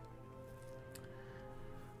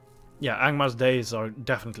 Yeah, Angmar's days are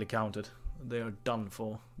definitely counted. They are done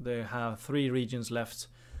for. They have 3 regions left.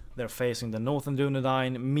 They're facing the Northern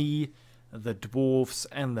Dunedain, me, the dwarves,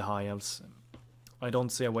 and the high elves. I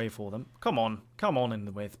don't see a way for them. Come on in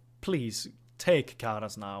the way. Please, take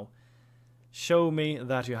Karas now. Show me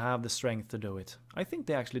that you have the strength to do it. I think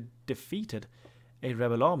they actually defeated a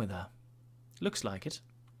rebel army there. Looks like it.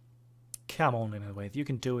 Come on in the way. You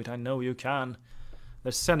can do it. I know you can.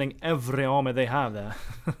 They're sending every army they have there.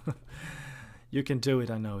 You can do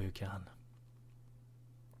it. I know you can.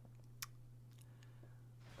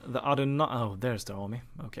 The other oh, there's the army.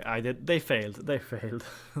 Okay, they failed. They failed.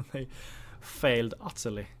 They failed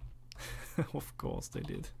utterly. Of course they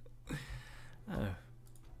did. Oh.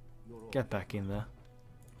 Get back in there.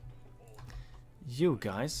 You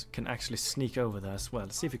guys can actually sneak over there as well.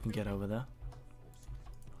 See if you can get over there.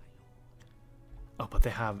 Oh, but they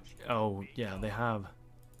have... Oh, yeah, they have...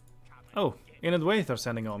 Oh, Inadwaith are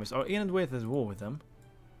sending armies. Are Inadwaith at war with them?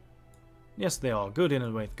 Yes, they are. Good,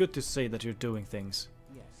 Inadwaith. Good to see that you're doing things.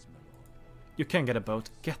 You can get a boat.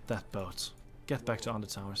 Get that boat. Get back to Under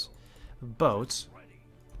Towers. Boat.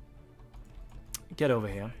 Get over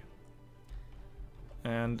here.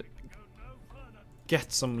 And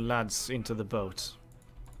get some lads into the boat.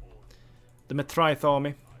 The Metraith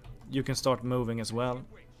army, you can start moving as well.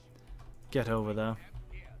 Get over there.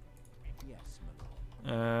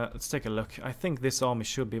 Let's take a look. I think this army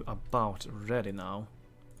should be about ready now.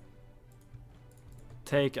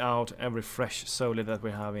 Take out every fresh soldier that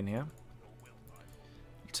we have in here.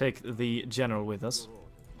 Take the general with us.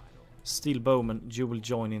 Steel bowman, you will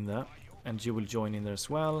join in there. And you will join in there as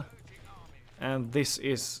well. And this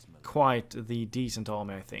is quite the decent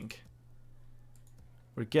army, I think.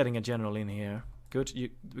 We're getting a general in here. Good,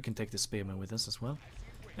 we can take the spearman with us as well.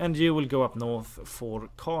 And you will go up north for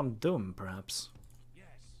Khandum, perhaps.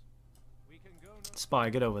 Spy,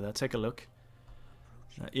 get over there, take a look.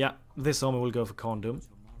 Yeah, this army will go for Khandum.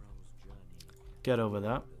 Get over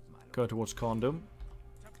there. Go towards Khandum.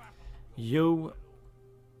 You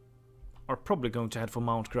are probably going to head for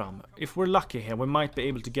Mount Gram. If we're lucky here, we might be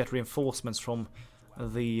able to get reinforcements from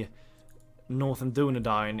the Northern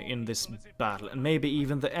Dunedain in this battle. And maybe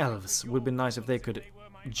even the elves. Would be nice if they could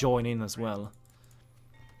join in as well.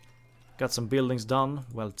 Got some buildings done.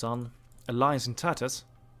 Well done. Alliance in tatters.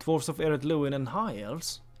 Dwarves of Ered Luin and High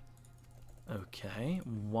Elves. Okay,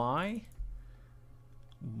 why?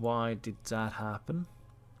 Why did that happen?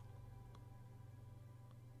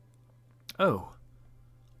 Oh.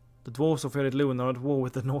 The Dwarves of Ered Luin are at war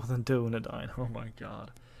with the Northern Dunedain. Oh my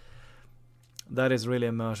god. That is really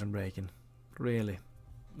immersion breaking. Really.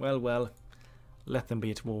 Well. Let them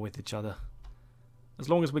be at war with each other. As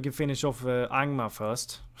long as we can finish off Angmar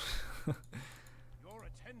first.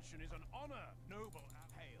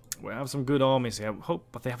 We have some good armies here.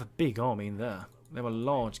 But they have a big army in there. They have a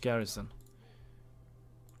large garrison.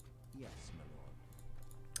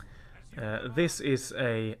 This is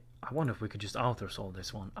a... I wonder if we could just out-assault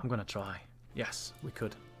this one. I'm gonna try. Yes, we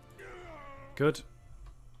could. Good.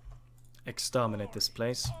 Exterminate this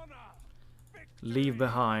place. Leave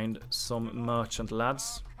behind some merchant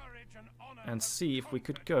lads. and see if we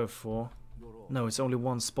could go for... No, it's only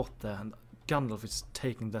one spot there, and Gandalf is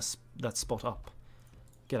taking that spot up.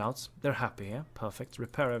 Get out. They're happy here. Perfect.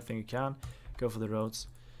 Repair everything you can. Go for the roads.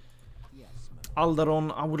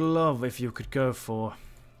 Aldaron, I would love if you could go for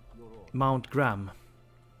Mount Graham.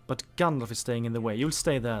 But Gandalf is staying in the way. You'll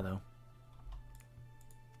stay there, though.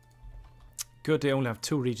 Good, they only have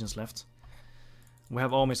 2 regions left. We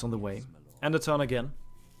have armies on the way. End the turn again.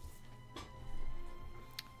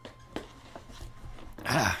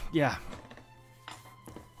 Yeah.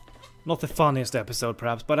 Not the funniest episode,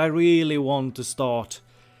 perhaps, but I really want to start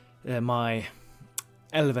my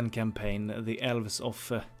Elven campaign, the Elves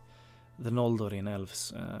of the Noldorin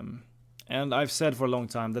Elves. And I've said for a long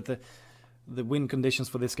time that the win conditions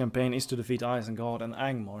for this campaign is to defeat Isengard and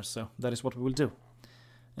Angmar, so that is what we will do.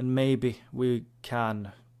 And maybe we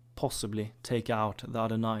can possibly take out the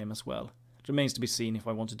Arthedain as well. It remains to be seen if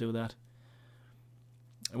I want to do that.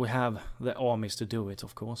 We have the armies to do it,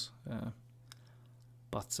 of course.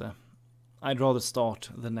 But I'd rather start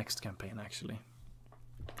the next campaign, actually.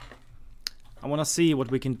 I want to see what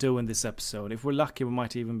we can do in this episode. If we're lucky, we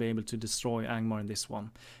might even be able to destroy Angmar in this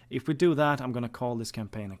one. If we do that, I'm going to call this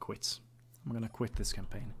campaign a quit. I'm going to quit this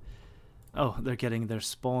campaign. Oh, they're getting their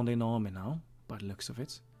spawned-in army now, by the looks of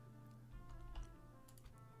it.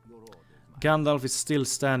 Gandalf is still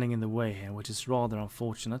standing in the way here, which is rather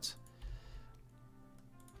unfortunate.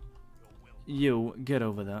 You, get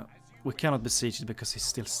over there. We cannot besiege it because he's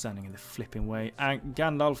still standing in the flipping way. And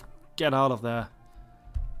Gandalf, get out of there.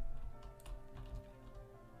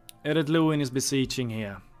 Ered Luin is besieging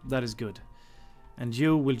here. That is good. And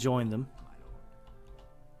you will join them.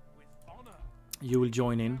 You will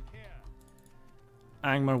join in.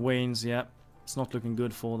 Angmar wanes, yeah. It's not looking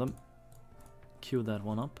good for them. Cue that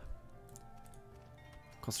one up.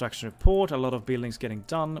 Construction report. A lot of buildings getting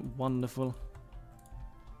done. Wonderful.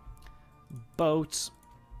 Boats.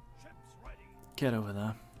 Get over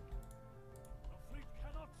there.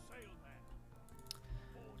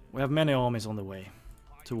 We have many armies on the way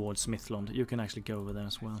towards Smithlond. You can actually go over there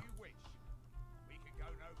as well.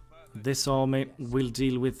 This army will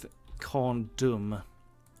deal with Khan Dum.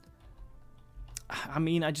 I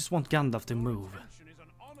mean, I just want Gandalf to move.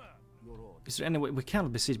 Is there any way? We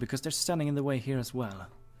cannot besiege because they're standing in the way here as well.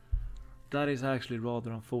 That is actually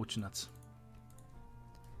rather unfortunate.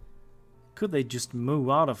 Could they just move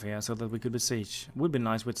out of here so that we could besiege? Would be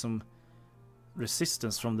nice with some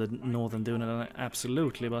resistance from the northern Dunland,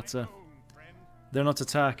 absolutely, but they're not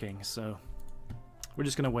attacking, so we're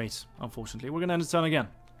just gonna wait, unfortunately. We're gonna end the turn again.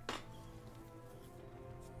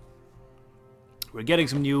 We're getting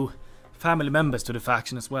some new family members to the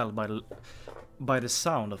faction as well, by the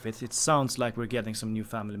sound of it. It sounds like we're getting some new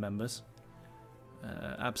family members.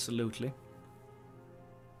 Absolutely.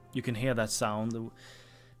 You can hear that sound,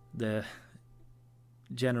 the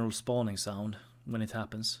general spawning sound, when it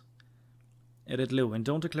happens. Ered Luin,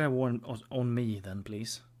 don't declare war on me then,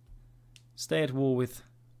 please. Stay at war with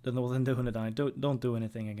the Northern Dunland. Don't do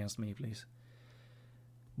anything against me, please.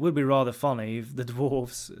 Would be rather funny if the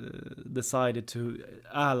dwarves decided to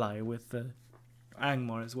ally with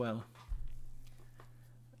Angmar as well.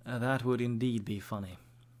 That would indeed be funny.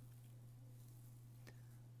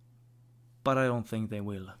 But I don't think they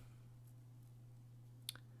will.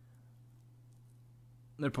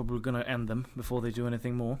 They're probably gonna end them before they do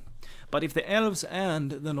anything more. But if the elves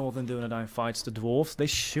and the Northern Dunland fights the dwarves, they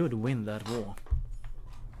should win that war.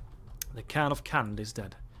 The can of candy is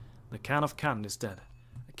dead. The can of candy is dead.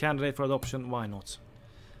 A candidate for adoption, why not?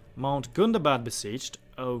 Mount Gundabad besieged.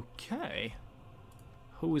 Okay.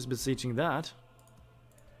 Who is besieging that?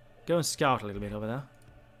 Go and scout a little bit over there.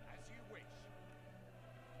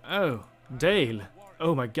 Oh, Dale.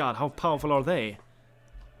 Oh my god, how powerful are they?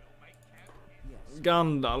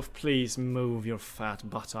 Gandalf, please move your fat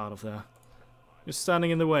butt out of there. You're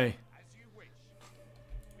standing in the way.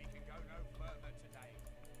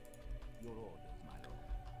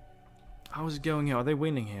 How is it going here? Are they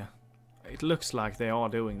winning here? It looks like they are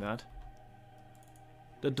doing that.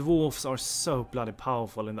 The dwarfs are so bloody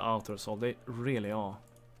powerful in the outer assault. They really are.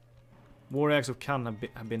 Warriors of Khan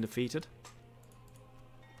have been defeated.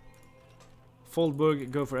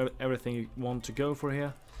 Foldburg, go for everything you want to go for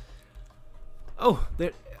here. Oh,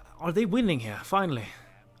 are they winning here? Finally.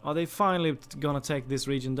 Are they finally gonna take this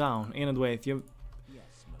region down? In a way, if you've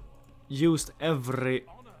used every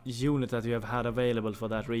unit that you have had available for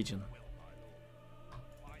that region.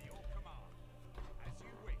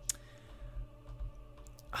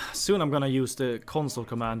 Soon I'm gonna use the console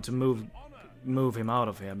command to move him out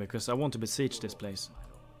of here, because I want to besiege this place.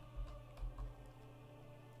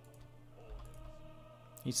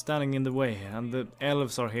 He's standing in the way here, and the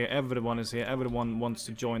elves are here, everyone is here, everyone wants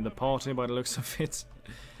to join the party by the looks of it.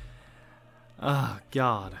 Ah,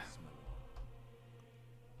 God.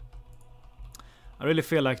 I really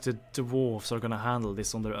feel like the dwarves are gonna handle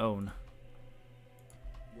this on their own.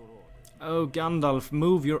 Oh, Gandalf,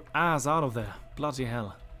 move your ass out of there. Bloody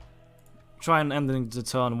hell. Try and end the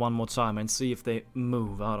turn one more time and see if they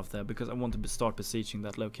move out of there, because I want to start besieging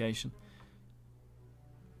that location.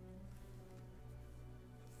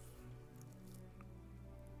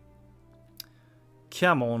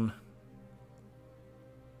 Come on.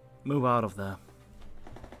 Move out of there.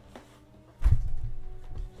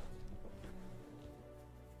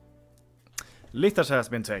 Lithas has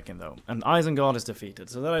been taken though, and Isengard is defeated,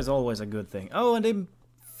 so that is always a good thing. Oh, and they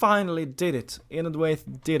finally did it.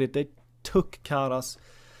 Inadwaith did it. They took Karas.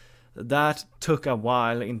 That took a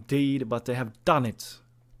while indeed, but they have done it.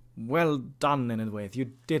 Well done, Inadwaith.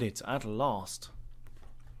 You did it at last.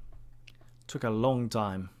 Took a long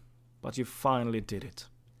time, but you finally did it.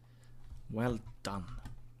 Well done.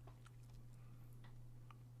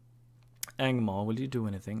 Angmar, will you do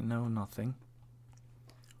anything? No, nothing.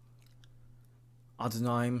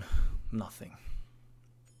 Arthedain, nothing.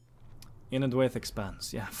 Inadwaith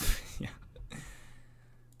expands, yeah. Yeah.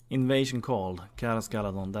 Invasion called. Karas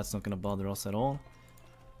Galadon, that's not gonna bother us at all.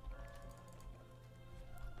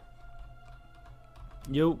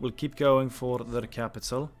 You will keep going for the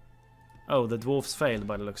capital. Oh, the dwarfs failed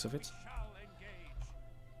by the looks of it.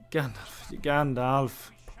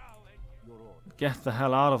 Gandalf. Get the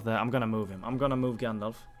hell out of there. I'm gonna move him. I'm gonna move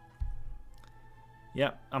Gandalf.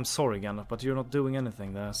 Yeah, I'm sorry, Gandalf, but you're not doing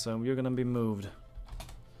anything there, so you're gonna be moved.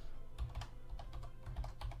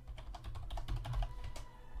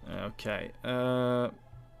 Okay,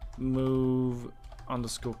 move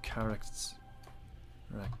underscore characters.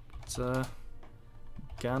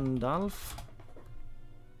 Gandalf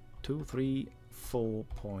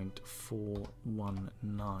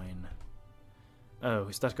 234.419. Oh,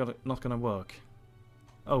 is that not gonna work?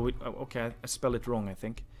 Oh, okay, I spelled it wrong, I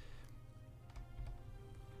think.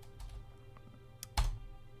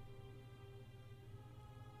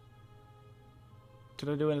 Did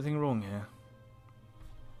I do anything wrong here?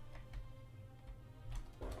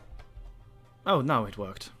 Oh, now it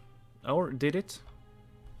worked. Or did it?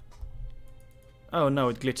 Oh no,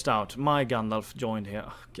 it glitched out. My Gandalf joined here.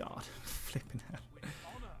 Oh god, flipping hell.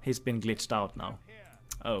 He's been glitched out now.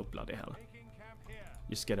 Oh, bloody hell.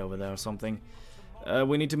 Just get over there or something.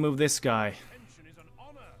 We need to move this guy.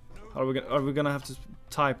 Are we gonna have to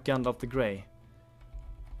type Gandalf the Grey?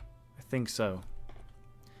 I think so.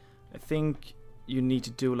 I think you need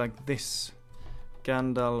to do like this.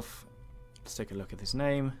 Gandalf. Let's take a look at his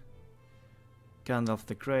name. Gandalf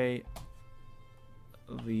the Grey.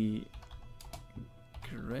 The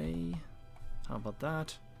Grey. How about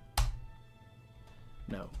that?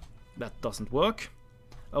 No, that doesn't work.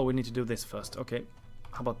 Oh, we need to do this first. Okay.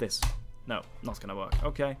 How about this? No, not gonna work.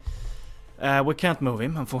 Okay. We can't move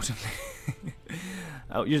him, unfortunately.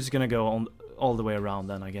 Oh, you're just gonna go on all the way around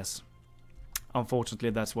then, I guess. Unfortunately,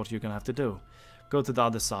 that's what you're gonna have to do. Go to the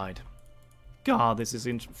other side. God, this is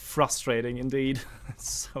frustrating indeed.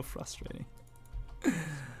 It's so frustrating. I'm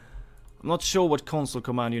not sure what console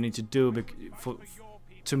command you need to do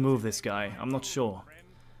to move this guy. I'm not sure.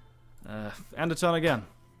 End the turn again.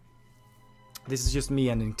 This is just me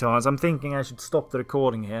ending turns. I'm thinking I should stop the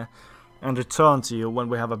recording here and return to you when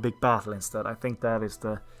we have a big battle instead. I think that is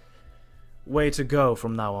the way to go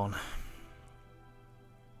from now on.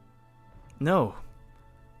 No.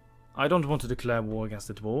 I don't want to declare war against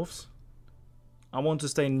the dwarves. I want to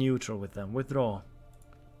stay neutral with them. Withdraw.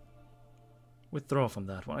 Withdraw from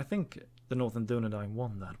that one. I think the Northern Dunland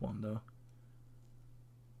won that one though.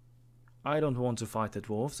 I don't want to fight the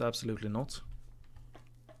dwarves. Absolutely not.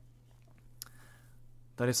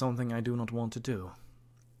 That is something I do not want to do.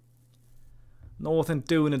 Northern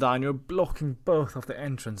Dunland, you're blocking both of the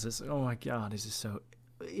entrances. Oh my god, this is so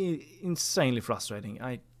insanely frustrating.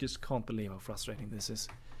 I just can't believe how frustrating this is.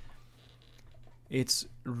 It's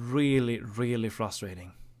really, really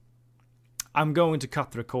frustrating. I'm going to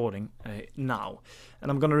cut the recording now,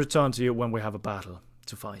 and I'm going to return to you when we have a battle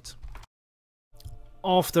to fight.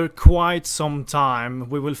 After quite some time,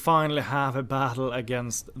 we will finally have a battle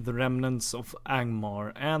against the remnants of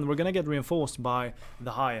Angmar, and we're gonna get reinforced by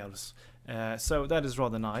the High Elves. So that is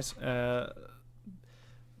rather nice. They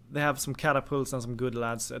have some catapults and some good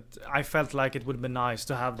lads. I felt like it would be nice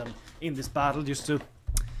to have them in this battle, just to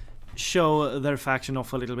show their faction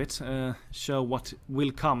off a little bit. Show what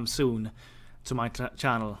will come soon to my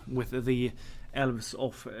channel with the Elves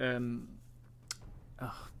of...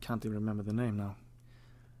 can't even remember the name now.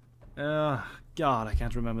 God, I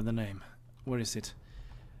can't remember the name. Where is it?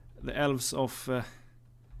 The elves of...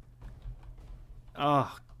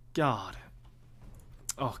 Oh, God.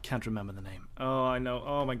 Oh, can't remember the name. Oh, I know.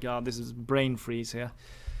 Oh my God, this is brain freeze here.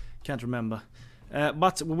 Can't remember.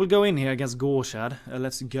 But we will go in here against Gorshad.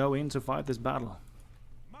 Let's go in to fight this battle.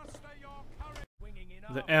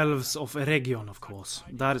 The elves of Region, of course.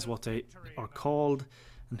 That is what they are called.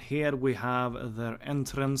 And here we have their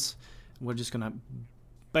entrance. We're just gonna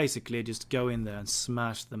basically just go in there and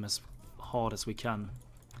smash them as hard as we can.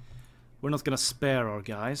 We're not gonna spare our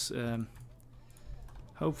guys.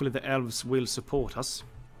 Hopefully the elves will support us.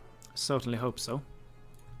 Certainly hope so.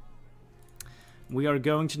 We are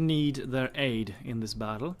going to need their aid in this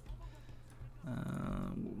battle.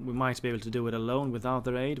 We might be able to do it alone without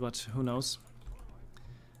their aid, but who knows.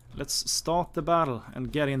 Let's start the battle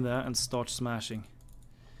and get in there and start smashing.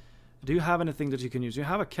 Do you have anything that you can use? You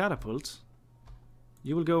have a catapult.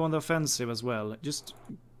 You will go on the offensive as well. Just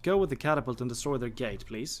go with the catapult and destroy their gate,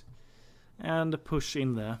 please. And push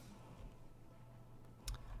in there.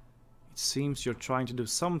 It seems you're trying to do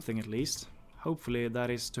something at least. Hopefully that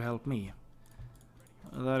is to help me.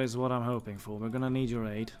 That is what I'm hoping for. We're gonna need your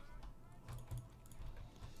aid.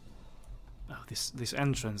 Oh, this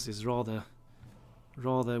entrance is rather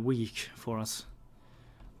weak for us.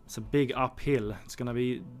 It's a big uphill. It's gonna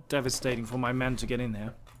be devastating for my men to get in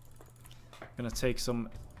here. Gonna take some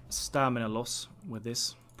stamina loss with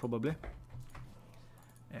this, probably.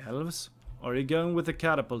 Elves, are you going with the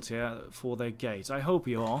catapult here for their gate? I hope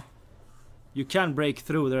you are. You can break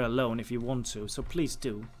through there alone if you want to, so please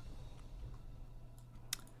do.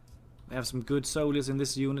 We have some good soldiers in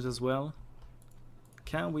this unit as well.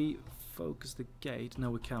 Can we focus the gate? No,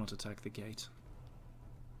 we cannot attack the gate.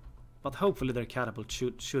 But hopefully their catapult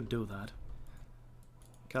should do that.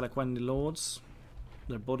 Calaquendi lords,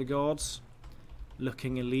 their bodyguards,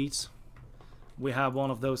 looking elite. We have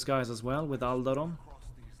one of those guys as well with Aldaron.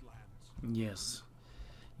 Yes.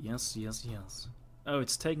 Yes, yes, yes. Oh,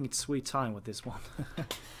 it's taking its sweet time with this one.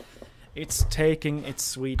 It's taking its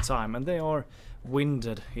sweet time, and they are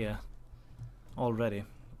winded here already.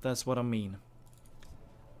 That's what I mean.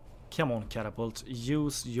 Come on, catapult.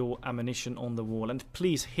 Use your ammunition on the wall, and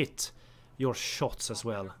please hit your shots as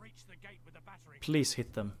well. Please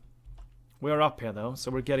hit them. We are up here though,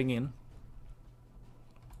 so we're getting in.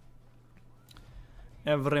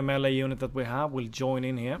 Every melee unit that we have will join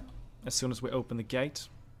in here as soon as we open the gate.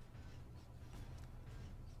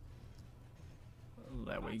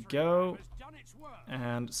 There we go.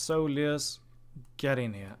 And soldiers, get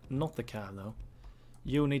in here. Not the cav though.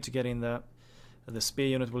 You need to get in there. The spear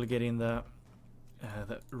unit will get in there.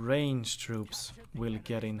 The range troops will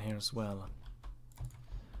get in here as well.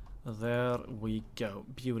 There we go.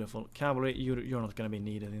 Beautiful. Cavalry, you're not going to be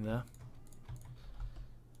needed in there.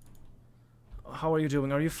 How are you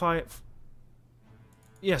doing? Are you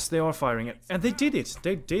Yes, they are firing it. And they did it!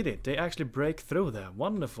 They did it! They actually break through there.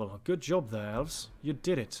 Wonderful. Good job there, elves. You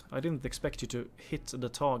did it. I didn't expect you to hit the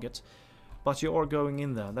target. But you are going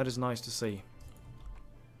in there. That is nice to see.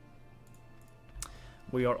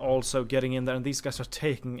 We are also getting in there, and these guys are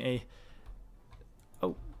taking a...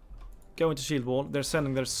 Oh. Go into shield wall. They're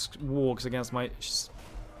sending their wargs against my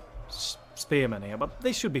spearmen here. But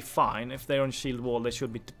they should be fine. If they're on shield wall, they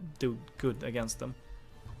should be do good against them.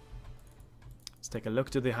 Let's take a look.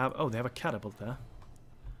 Do they have... Oh, they have a catapult there.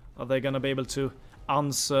 Are they going to be able to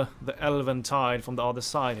answer the elven tide from the other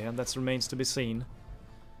side here? That remains to be seen.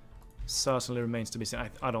 Certainly remains to be seen.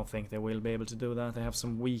 I don't think they will be able to do that. They have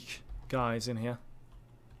some weak guys in here.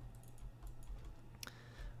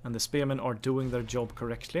 And the spearmen are doing their job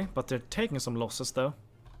correctly. But they're taking some losses though.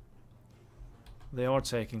 They are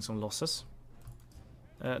taking some losses.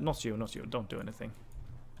 Not you, not you. Don't do anything.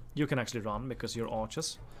 You can actually run because you're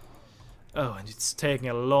archers. Oh, and it's taking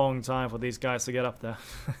a long time for these guys to get up there.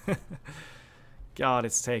 God,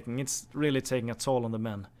 it's really taking a toll on the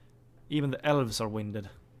men. Even the elves are winded.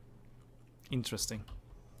 Interesting.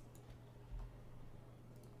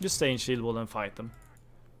 Just stay in shield wall and fight them.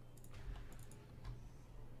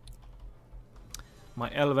 My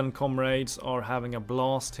elven comrades are having a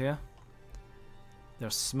blast here. They're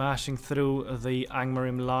smashing through the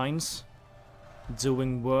Angmarim lines.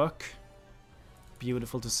 Doing work.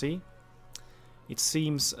 Beautiful to see. It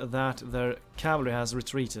seems that their cavalry has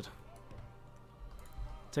retreated.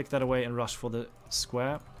 Take that away and rush for the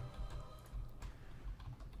square.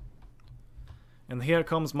 And here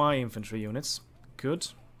comes my infantry units. Good.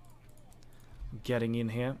 Getting in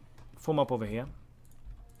here. Form up over here.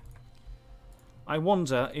 I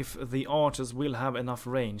wonder if the archers will have enough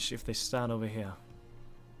range if they stand over here.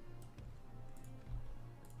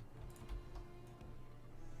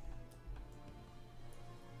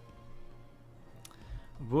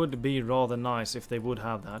 would be rather nice if they would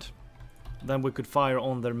have that. Then we could fire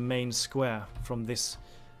on their main square from this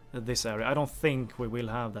area. I don't think we will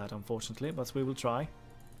have that, unfortunately, but we will try.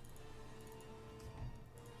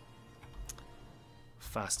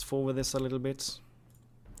 Fast forward this a little bit.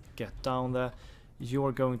 Get down there.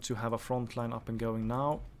 You're going to have a front line up and going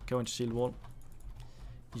now. Go into shield wall.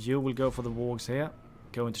 You will go for the wargs here.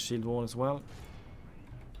 Go into shield wall as well.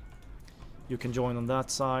 You can join on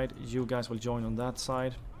that side. You guys will join on that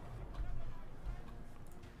side.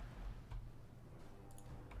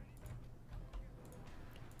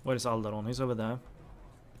 Where is Alderon? He's over there.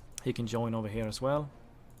 He can join over here as well.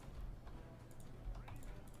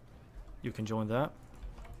 You can join there.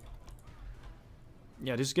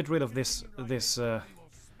 Yeah, just get rid of this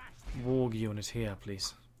warg unit here,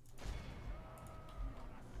 please.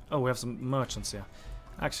 Oh, we have some merchants here.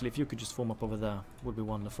 Actually, if you could just form up over there, would be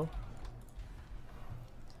wonderful.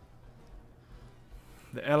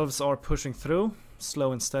 The elves are pushing through,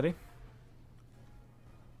 slow and steady.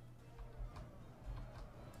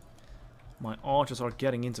 My archers are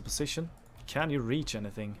getting into position. Can you reach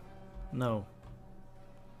anything? No.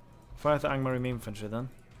 Fire at the Angmarim infantry then.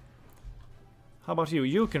 How about you?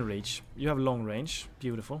 You can reach. You have long range.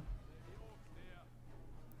 Beautiful.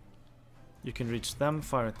 You can reach them.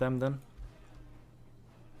 Fire at them then.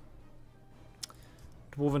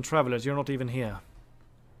 Dwarven travelers, you're not even here.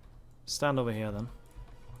 Stand over here then.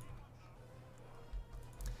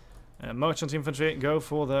 Merchant infantry, go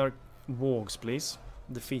for their wargs, please.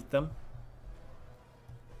 Defeat them.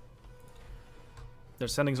 They're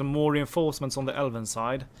sending some more reinforcements on the elven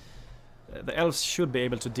side. The elves should be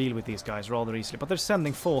able to deal with these guys rather easily, but they're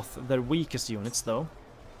sending forth their weakest units though.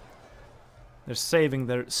 They're saving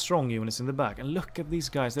their strong units in the back. And look at these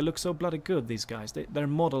guys, they look so bloody good, these guys. Their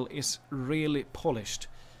model is really polished.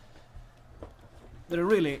 They're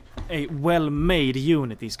really a well-made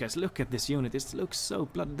unit, these guys. Look at this unit, it looks so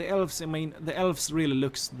bloody... The elves, I mean, the elves really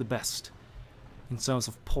looks the best in terms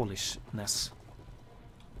of polishness.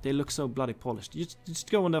 They look so bloody polished. You just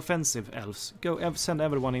go on the offensive, elves. Go send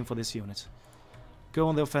everyone in for this unit. Go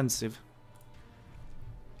on the offensive.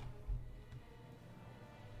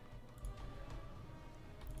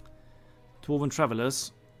 Dwarven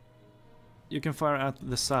travelers. You can fire at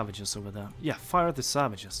the savages over there. Yeah, fire at the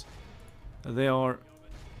savages. They're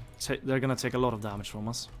gonna take a lot of damage from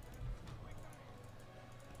us.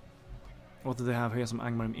 What do they have here? Some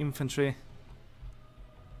Angmarim infantry.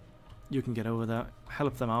 You can get over there,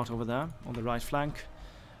 help them out over there on the right flank.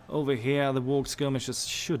 Over here, the warg skirmishers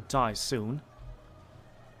should die soon.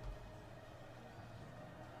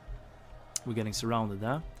 We're getting surrounded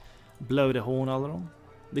there. Blow the horn, Alderon.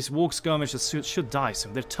 These warg skirmishers should die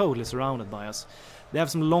soon. They're totally surrounded by us. They have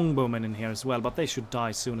some longbowmen in here as well, but they should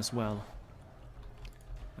die soon as well.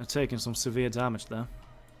 They're taking some severe damage there.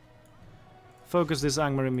 Focus this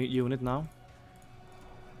Angmarim unit now.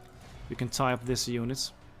 You can tie up this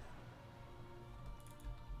unit.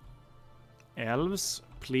 Elves,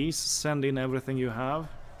 please send in everything you have.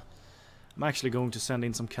 I'm actually going to send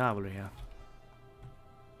in some cavalry here.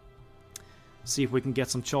 See if we can get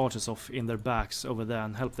some charges off in their backs over there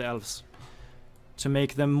and help the elves to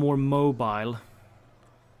make them more mobile.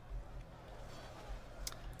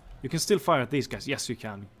 You can still fire at these guys. Yes, you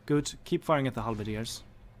can. Good. Keep firing at the halberdiers.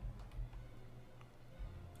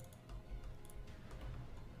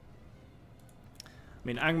 I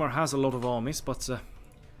mean, Angmar has a lot of armies, but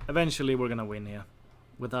eventually we're gonna win here.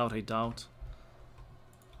 Without a doubt.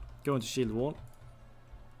 Go into shield wall.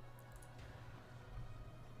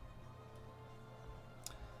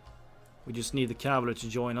 We just need the cavalry to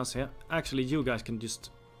join us here. Actually, you guys can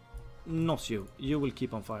just... Not you. You will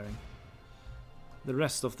keep on firing. The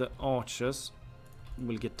rest of the archers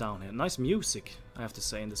will get down here. Nice music, I have to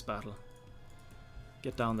say, in this battle.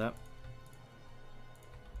 Get down there.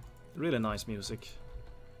 Really nice music.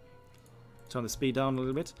 Turn the speed down a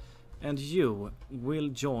little bit. And you will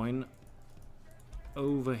join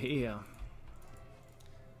over here.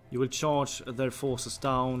 You will charge their forces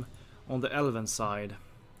down on the elven side.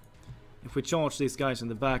 If we charge these guys in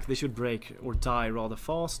the back, they should break or die rather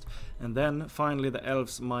fast. And then finally the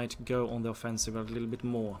elves might go on the offensive a little bit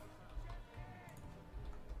more.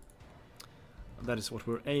 That is what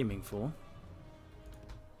we're aiming for.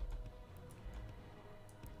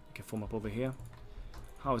 You can form up over here.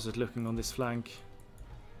 How is it looking on this flank?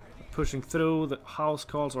 Pushing through, the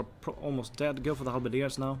housecarls are almost dead. Go for the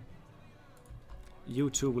halberdiers now.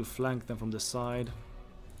 You two will flank them from the side.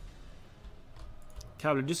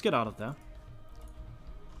 Cavalry, just get out of there.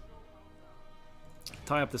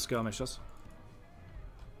 Tie up the skirmishers.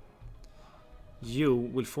 You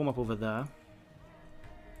will form up over there.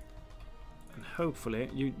 And hopefully,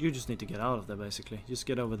 you just need to get out of there basically. Just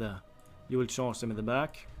get over there. You will charge them in the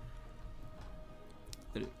back.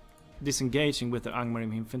 They're disengaging with the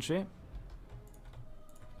Angmarim infantry.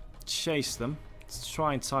 Chase them. Let's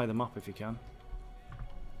try and tie them up if you can.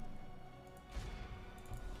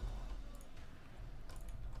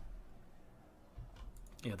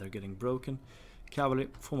 Yeah, they're getting broken. Cavalry,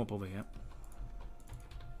 form up over here.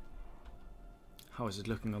 How is it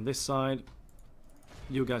looking on this side?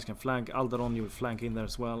 You guys can flank. Arthedain, you will flank in there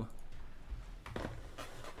as well.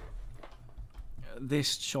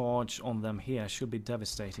 This charge on them here should be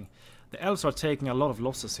devastating. The elves are taking a lot of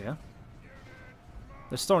losses here.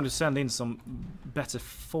 They're starting to send in some better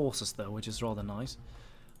forces though, which is rather nice.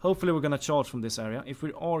 Hopefully we're going to charge from this area. If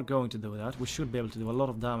we are going to do that, we should be able to do a lot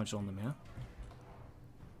of damage on them here.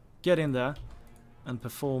 Get in there and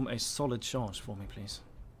perform a solid charge for me, please.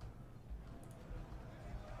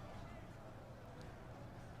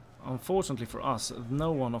 Unfortunately for us,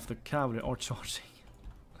 no one of the cavalry are charging.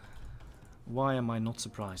 Why am I not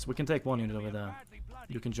surprised? We can take one unit over there.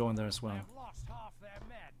 You can join there as well.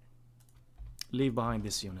 Leave behind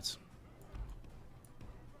this unit.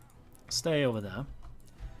 Stay over there.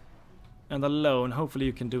 And alone, hopefully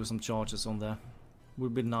you can do some charges on there.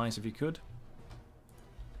 Would be nice if you could.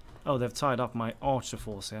 Oh, they've tied up my archer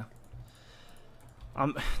force here.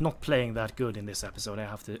 I'm not playing that good in this episode, I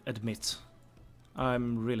have to admit.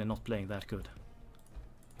 I'm really not playing that good.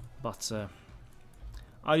 But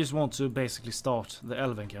I just want to basically start the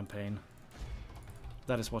Elven campaign.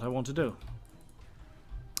 That is what I want to do.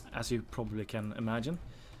 As you probably can imagine.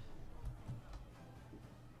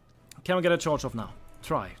 Can we get a charge off now?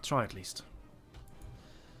 Try at least.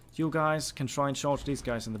 You guys can try and charge these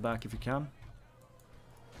guys in the back if you can.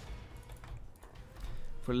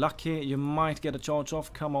 If we're lucky, you might get a charge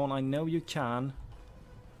off. Come on, I know you can.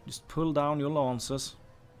 Just pull down your lances.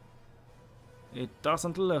 It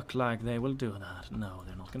doesn't look like they will do that. No,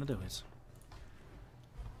 they're not going to do it.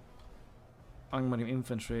 Angmarim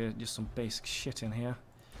infantry, just some basic shit in here.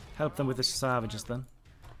 Help them with the savages then.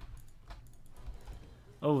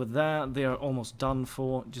 Over there, they are almost done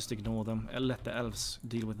for. Just ignore them and let the elves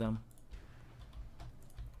deal with them.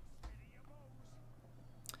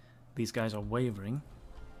 These guys are wavering.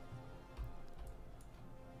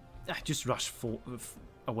 Just rush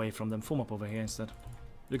away from them. Form up over here instead.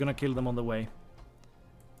 We're gonna kill them on the way.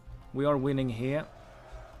 We are winning here.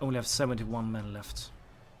 Only have 71 men left.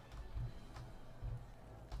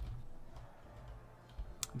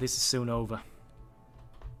 This is soon over.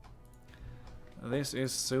 This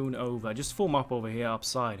is soon over. Just form up over here,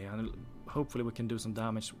 upside here, and hopefully we can do some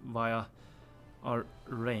damage via our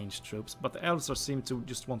ranged troops. But the elves seem to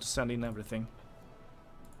just want to send in everything.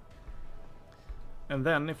 And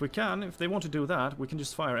then, if we can, if they want to do that, we can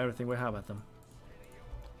just fire everything we have at them.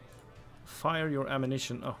 Fire your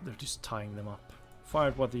ammunition. Oh, they're just tying them up.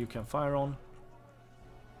 Fire what you can fire on.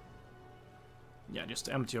 Yeah, just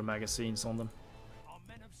empty your magazines on them.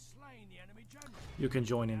 You can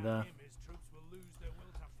join in there.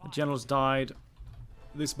 The generals died.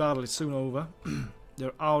 This battle is soon over.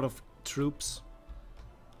 They're out of troops.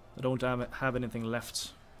 They don't have anything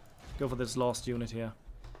left. Go for this last unit here.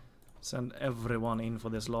 Send everyone in for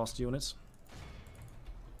this last unit.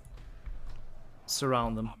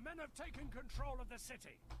 Surround them. Our men have taken control of the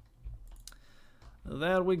city.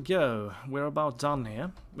 There we go. We're about done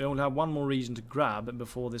here. We only have one more region to grab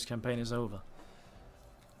before this campaign is over.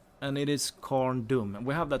 And it is Carndum.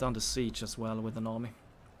 We have that under siege as well with an army.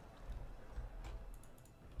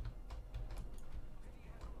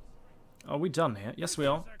 Are we done here? Yes, we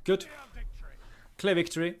are. Good. Clear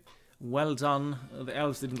victory. Well done. The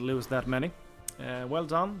elves didn't lose that many. Well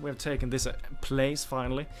done. We have taken this place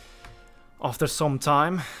finally. After some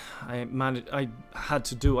time, I had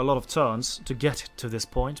to do a lot of turns to get to this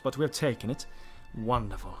point, but we have taken it.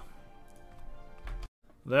 Wonderful.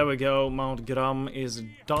 There we go. Mount Gram is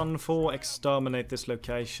done for. Exterminate this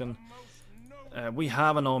location. We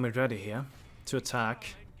have an army ready here to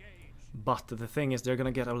attack. But the thing is, they're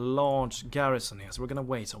going to get a large garrison here, so we're going to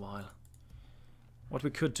wait a while. What we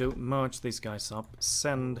could do, merge these guys up,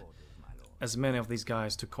 send as many of these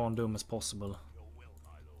guys to Carndum as possible.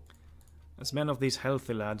 As many of these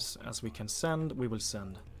healthy lads as we can send, we will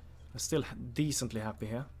send. I'm still decently happy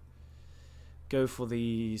here. Go for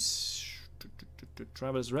these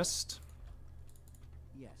Travelers Rest.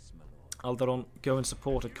 Arthedain, go and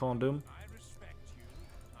support at Carndum.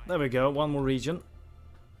 There we go, one more region.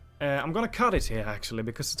 I'm gonna cut it here actually,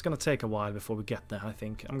 because it's gonna take a while before we get there, I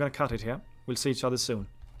think. I'm gonna cut it here. We'll see each other soon.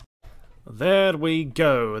 There we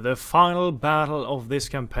go. The final battle of this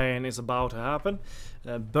campaign is about to happen.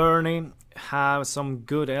 Bernie has some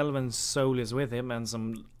good elven soldiers with him and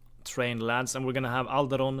some trained lads, and we're gonna have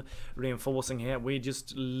Alderon reinforcing here. We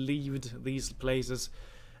just leaved these places.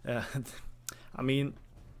 I mean,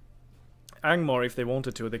 Angmar, if they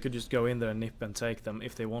wanted to, they could just go in there and nip and take them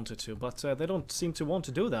if they wanted to, but they don't seem to want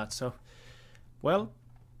to do that, so... Well,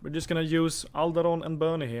 we're just gonna use Alderon and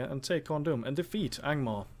Bernie here and take on Doom and defeat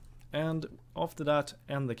Angmar. And after that,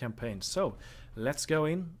 end the campaign. So, let's go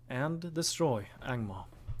in and destroy Angmar.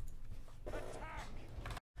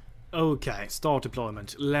 Okay, start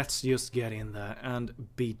deployment. Let's just get in there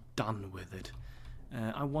and be done with it.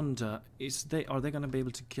 I wonder, are they going to be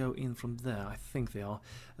able to go in from there? I think they are.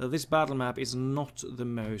 This battle map is not the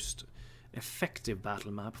most effective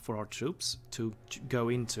battle map for our troops to go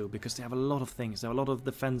into, because they have a lot of things. They have a lot of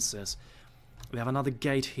defenses. They have another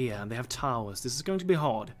gate here, and they have towers. This is going to be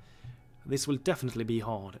hard. This will definitely be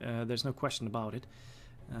hard. There's no question about it.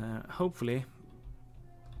 Hopefully,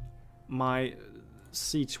 my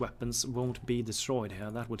siege weapons won't be destroyed here.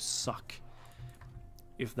 That would suck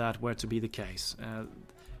if that were to be the case.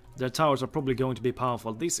 Their towers are probably going to be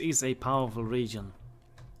powerful. This is a powerful region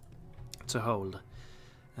to hold.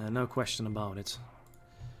 No question about it.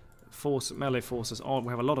 Melee forces. We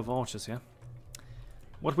have a lot of archers here.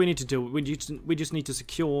 What we need to do, we just need to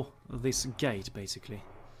secure this gate, basically.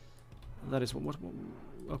 That is what...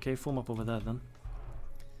 Okay, form up over there then.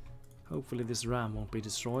 Hopefully this ram won't be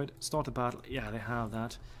destroyed. Start the battle. Yeah, they have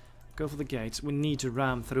that. Go for the gates. We need to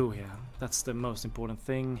ram through here. That's the most important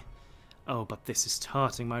thing. Oh, but this is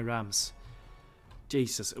hurting my rams.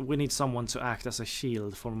 Jesus, we need someone to act as a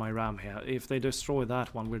shield for my ram here. If they destroy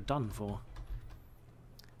that one, we're done for.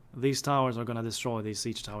 These towers are gonna destroy these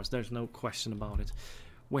siege towers. There's no question about it.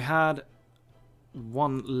 We had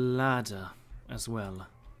one ladder as well.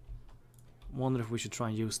 Wonder if we should try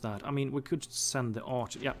and use that. I mean, we could send the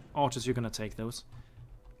archers. Yeah, archers, you're gonna take those.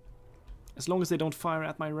 As long as they don't fire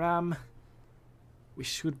at my ram, we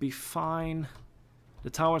should be fine. The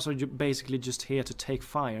towers are basically just here to take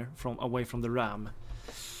fire away from the ram.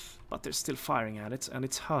 But they're still firing at it, and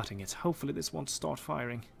it's hurting it. Hopefully this won't start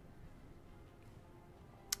firing.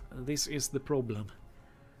 This is the problem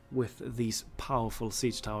with these powerful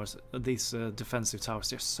siege towers. These defensive towers,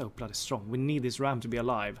 they're so bloody strong. We need this ram to be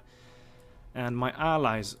alive. And my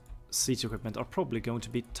allies' siege equipment are probably going to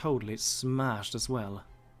be totally smashed as well.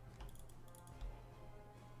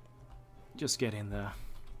 Just get in there.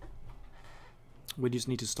 We just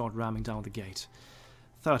need to start ramming down the gate.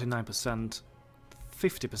 39%,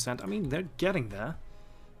 50%. I mean, they're getting there.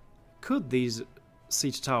 Could these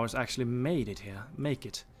siege towers actually make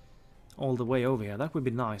it all the way over here? That would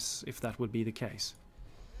be nice if that would be the case.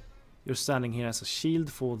 You're standing here as a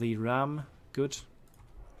shield for the ram. Good.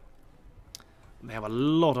 They have a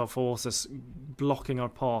lot of forces blocking our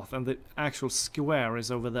path, and the actual square is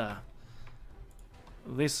over there.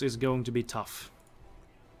 This is going to be tough.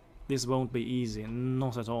 This won't be easy,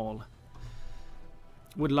 not at all.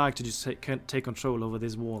 Would like to just take control over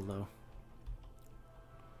this wall, though.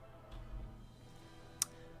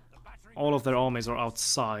 All of their armies are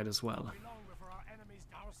outside as well.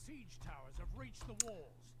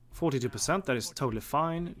 42%, that is totally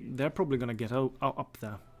fine. They're probably gonna get up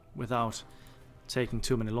there without taking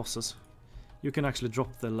too many losses. You can actually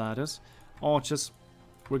drop the ladders. Archers,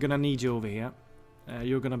 we're gonna need you over here.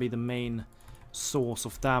 You're gonna be the main source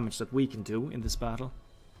of damage that we can do in this battle.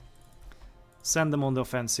 Send them on the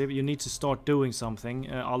offensive. You need to start doing something,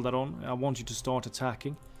 Alderon. I want you to start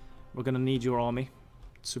attacking. We're gonna need your army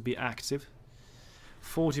to be active.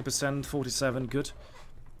 40%, 47, good.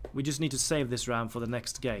 We just need to save this ram for the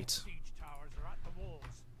next gate.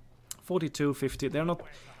 42, 50.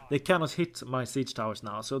 They cannot hit my siege towers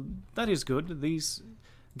now, so that is good. These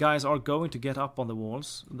guys are going to get up on the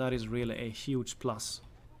walls. That is really a huge plus.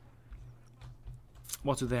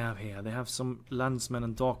 What do they have here? They have some landsmen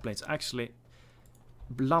and darkblades. Actually,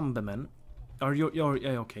 lumbermen.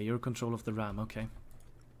 Okay, you're in control of the ram, okay.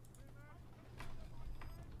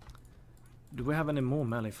 Do we have any more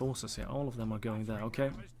melee forces here? All of them are going there,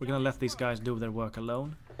 okay. We're gonna let these guys do their work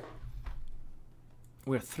alone.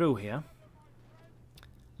 We're through here.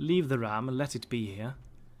 Leave the ram, let it be here.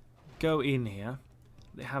 Go in here.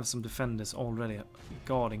 They have some defenders already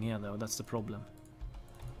guarding here, though. That's the problem.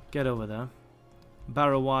 Get over there.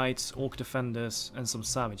 Barrow Whites, Orc defenders, and some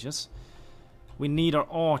savages. We need our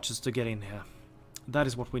archers to get in here. That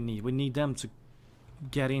is what we need. We need them to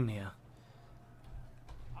get in here.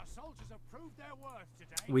 Our soldiers have proved their worth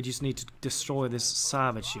today. We just need to destroy this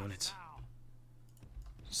savage unit.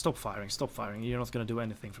 Stop firing, stop firing. You're not going to do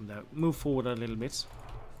anything from there. Move forward a little bit.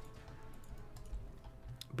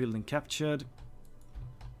 building captured.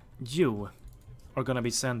 You are gonna be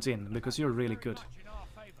sent in because you're really good.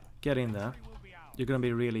 Get in there. You're gonna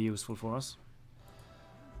be really useful for us.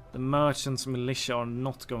 The merchants militia are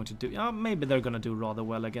not going to do... Yeah, maybe they're gonna do rather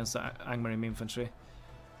well against the Angmarim infantry.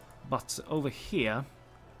 But over here,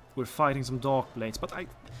 we're fighting some dark blades. But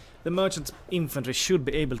the merchant infantry should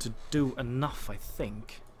be able to do enough, I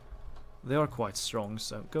think. They are quite strong,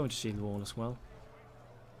 so go into shield wall as well.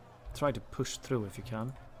 Try to push through if you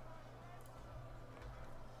can.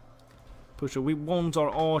 Push through. We want our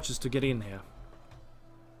archers to get in here.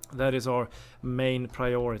 That is our main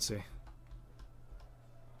priority.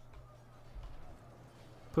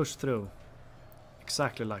 Push through.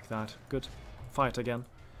 Exactly like that. Good. Fight again.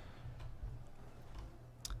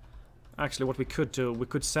 Actually, what we could do, we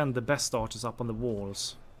could send the best archers up on the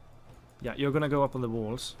walls. Yeah, you're gonna go up on the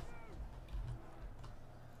walls.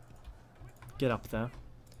 Get up there.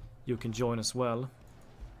 You can join as well.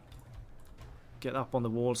 Get up on the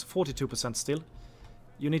walls. 42% still.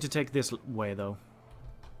 You need to take this way, though.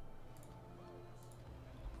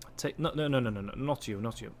 Take... No, not you,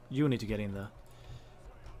 not you. You need to get in there.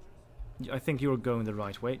 I think you're going the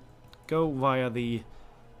right way. Go via the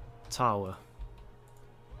tower.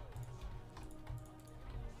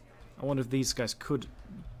 I wonder if these guys could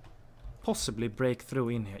possibly break through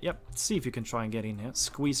in here. Yep, see if you can try and get in here.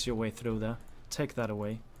 Squeeze your way through there. Take that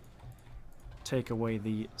away. Take away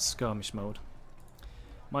the skirmish mode.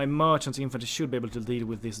 My merchant infantry should be able to deal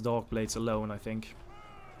with these dark blades alone, I think.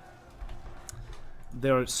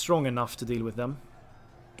 They're strong enough to deal with them,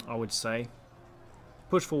 I would say.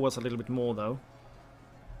 Push forwards a little bit more, though.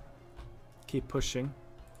 Keep pushing.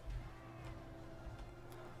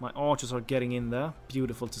 My archers are getting in there.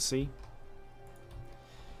 Beautiful to see.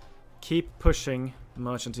 Keep pushing,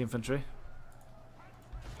 merchant infantry.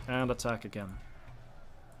 And attack again.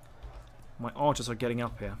 My archers are getting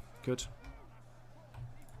up here. Good.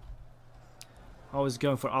 How is it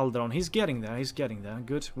going for Alderon? He's getting there. He's getting there.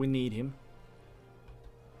 Good. We need him.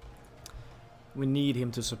 We need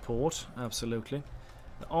him to support. Absolutely.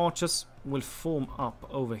 The archers will form up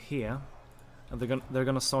over here. And they're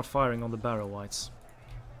gonna start firing on the barrow whites.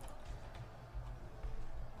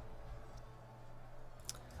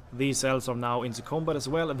 These elves are now into combat as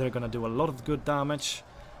well, and they're gonna do a lot of good damage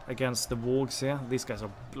against the wargs here. These guys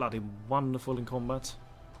are bloody wonderful in combat.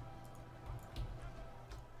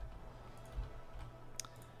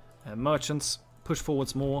 Merchants, push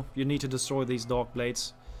forwards more. You need to destroy these dark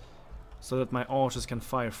blades so that my archers can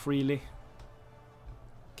fire freely.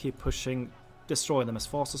 Keep pushing. Destroy them as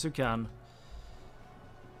fast as you can.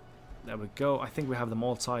 There we go. I think we have them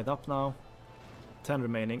all tied up now. 10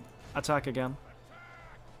 remaining. Attack again.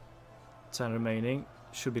 10 remaining.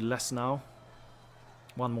 Should be less now.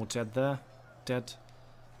 One more dead there. Dead.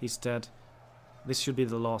 He's dead. This should be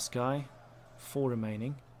the last guy. 4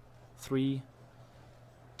 remaining. 3,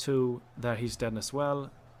 2. There, he's dead as well.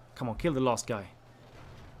 Come on, kill the last guy.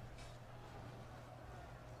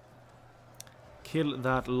 Kill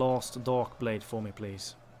that last dark blade for me,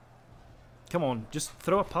 please. Come on, just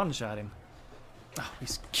throw a punch at him. Oh,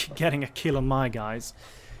 he's getting a kill on my guys.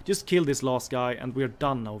 Just kill this last guy and we're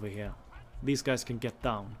done over here. These guys can get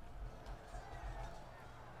down.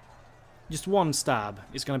 Just one stab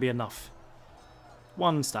is gonna be enough.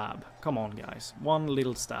 One stab. Come on, guys. One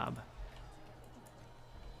little stab.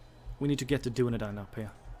 We need to get the Dunland up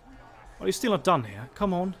here. Are you still not done here?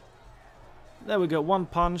 Come on. There we go. One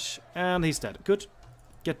punch and he's dead. Good.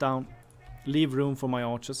 Get down. Leave room for my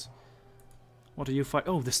archers. What are you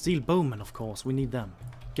fighting? Oh, the steel bowmen, of course. We need them.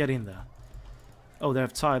 Get in there. Oh, they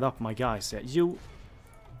have tied up my guys here. You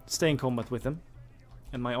stay in combat with them.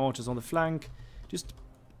 And my archers on the flank. Just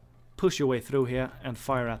push your way through here and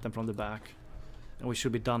fire at them from the back. And we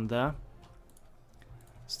should be done there.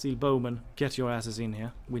 Steel bowmen, get your asses in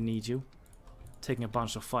here. We need you. Taking a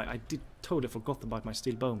bunch of fire. I totally forgot about my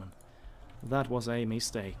steel bowmen. That was a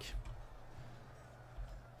mistake.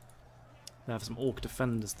 They have some orc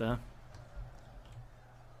defenders there.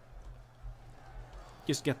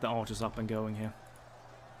 Just get the archers up and going here.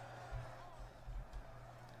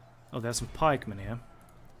 Oh, there's some pikemen here.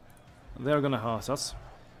 They're gonna hurt us.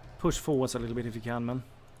 Push forwards a little bit if you can, man.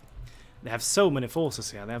 They have so many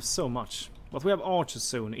forces here. They have so much. But we have archers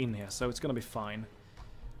soon in here, so it's gonna be fine.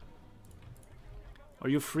 Are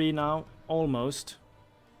you free now? Almost.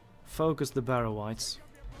 Focus the barrow whites.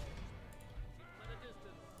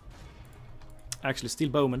 Actually, steel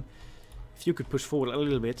bowmen. If you could push forward a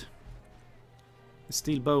little bit. The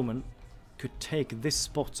steel bowmen could take this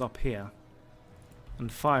spot up here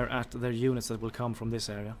and fire at their units that will come from this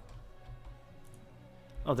area.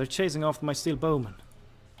 Oh, they're chasing after my steel bowmen.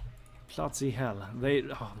 Bloody hell. They...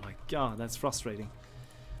 Oh my god, that's frustrating.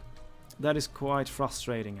 That is quite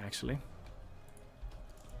frustrating, actually.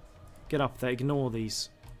 Get up there, ignore these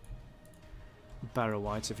barrow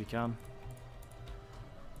whites if you can.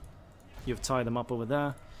 You've tied them up over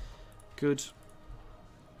there. Good.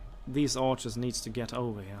 These archers needs to get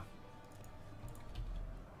over here.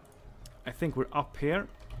 I think we're up here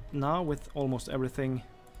now with almost everything.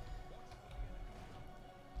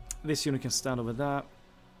 This unit can stand over there.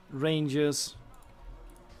 Rangers,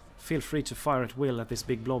 feel free to fire at will at this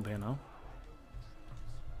big blob here now.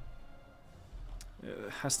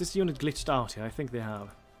 Has this unit glitched out here? I think they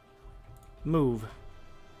have. Move.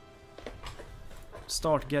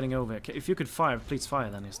 Start getting over here. If you could fire, please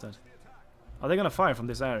fire then instead. Are they gonna fire from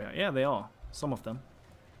this area? Yeah, they are. Some of them.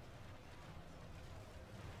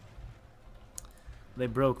 They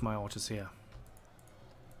broke my archers here.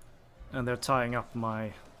 And they're tying up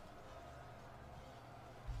my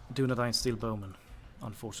Dunland steel bowmen,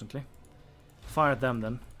 unfortunately. Fire at them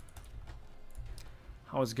then.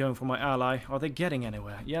 How is it going for my ally? Are they getting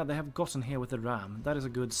anywhere? Yeah, they have gotten here with the ram. That is a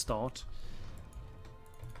good start.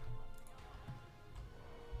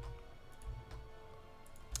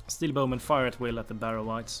 Steel bowmen fire at will at the barrow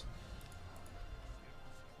whites.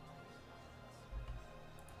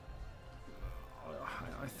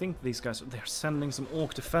 I think these guys, they're sending some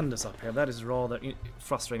orc defenders up here. That is rather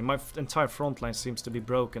frustrating. My entire front line seems to be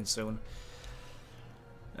broken soon.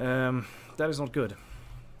 That is not good.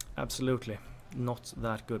 Absolutely not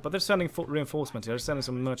that good. But they're sending reinforcements here. They're sending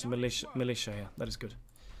some merchant militia here. That is good.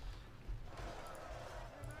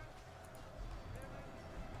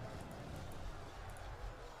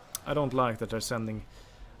 I don't like that they're sending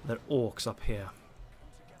their orcs up here.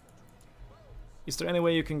 Is there any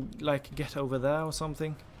way you can, like, get over there or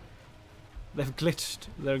something? They've glitched.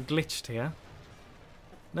 They're glitched here.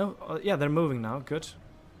 No? Yeah, they're moving now. Good.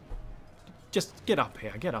 Just get up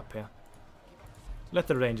here. Get up here. Let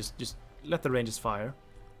the rangers let the rangers fire.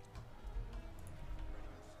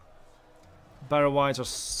 Barrow whites are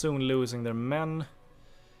soon losing their men.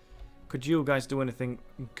 Could you guys do anything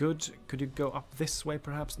good? Could you go up this way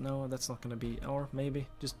perhaps? No, that's not gonna be... Or maybe.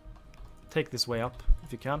 Just take this way up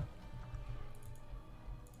if you can.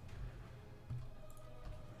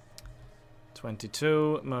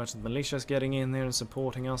 22. Merchant militia is getting in there and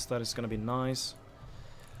supporting us. That is gonna be nice.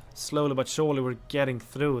 Slowly but surely we're getting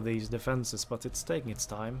through these defenses, but it's taking its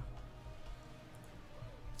time.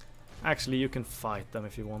 Actually, you can fight them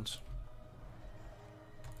if you want.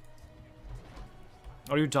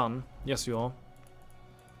 Are you done? Yes, you are.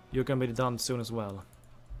 You're gonna be done soon as well.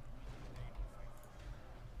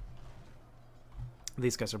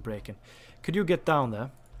 These guys are breaking. Could you get down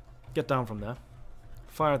there? Get down from there.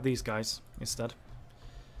 Fire at these guys instead.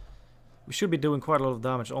 We should be doing quite a lot of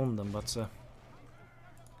damage on them, but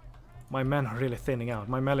my men are really thinning out.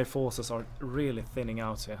 My melee forces are really thinning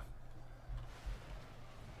out here.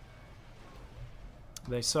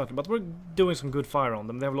 They certainly, but we're doing some good fire on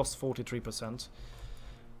them. They have lost 43%,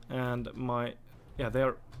 and my, yeah,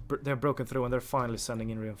 they're broken through, and they're finally sending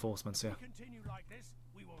in reinforcements here.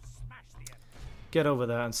 Get over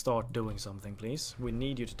there and start doing something, please. We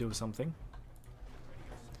need you to do something.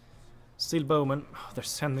 Steel bowmen, they're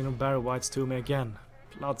sending them barrow whites to me again.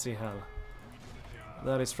 Bloody hell.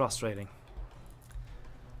 That is frustrating.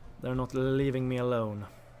 They're not leaving me alone.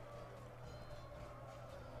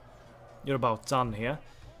 You're about done here.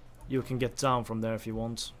 You can get down from there if you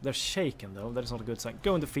want. They're shaken though, that is not a good sign.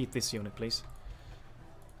 Go and defeat this unit, please.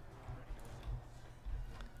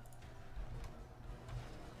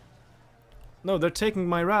 No, they're taking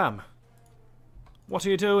my ram. What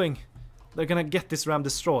are you doing? They're gonna get this ram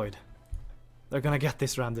destroyed. They're gonna get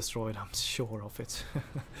this ram destroyed, I'm sure of it.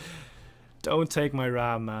 Don't take my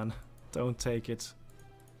ram, man. Don't take it.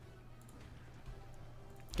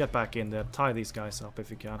 Get back in there. Tie these guys up if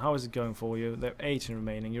you can. How is it going for you? There are 18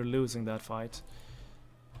 remaining. You're losing that fight.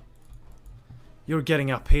 You're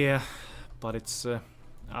getting up here, but it's...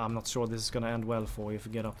 I'm not sure this is gonna end well for you if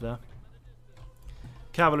you get up there.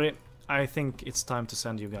 Cavalry, I think it's time to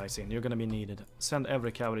send you guys in. You're gonna be needed. Send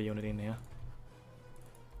every cavalry unit in here.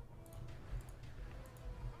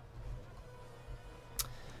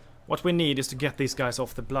 What we need is to get these guys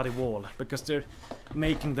off the bloody wall, because they're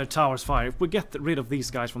making their towers fire. If we get rid of these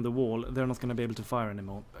guys from the wall, they're not going to be able to fire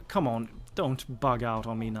anymore. Come on, don't bug out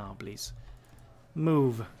on me now, please.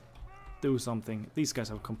 Move. Do something. These guys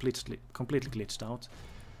have completely glitched out.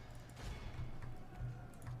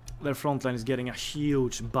 Their front line is getting a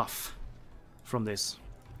huge buff from this.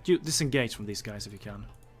 Disengage from these guys if you can.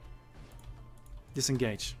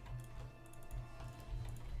 Disengage.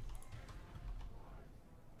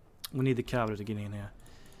 We need the cavalry to get in here.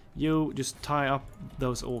 You just tie up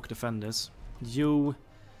those orc defenders. You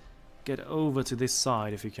get over to this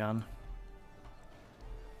side if you can.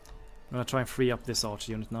 I'm gonna try and free up this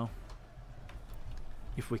archer unit now.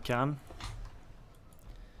 If we can.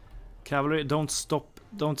 Cavalry, don't stop.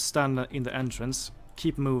 Don't stand in the entrance.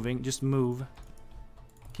 Keep moving. Just move.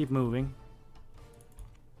 Keep moving.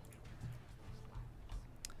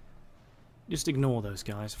 Just ignore those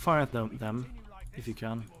guys. Fire at them if you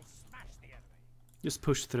can. Just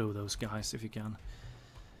push through those guys if you can.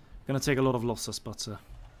 Gonna take a lot of losses, but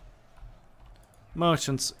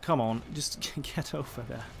merchants, come on, just get over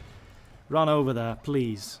there. Run over there,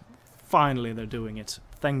 please. Finally, they're doing it.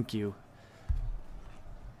 Thank you.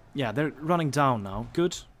 Yeah, they're running down now.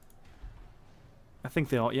 Good. I think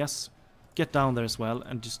they are, yes. Get down there as well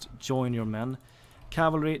and just join your men.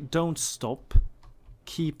 Cavalry, don't stop.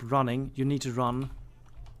 Keep running. You need to run.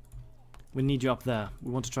 We need you up there.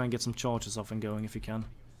 We want to try and get some charges off and going if you can.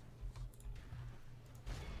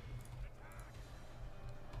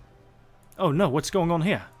 Oh no, what's going on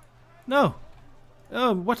here? No!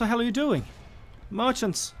 Oh, what the hell are you doing?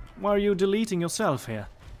 Merchants, why are you deleting yourself here?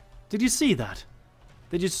 Did you see that?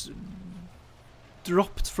 They just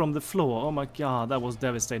dropped from the floor. Oh my god, that was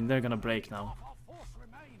devastating. They're gonna break now.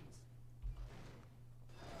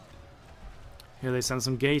 Here they send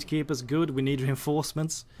some gatekeepers. Good, we need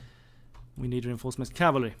reinforcements. We need reinforcements.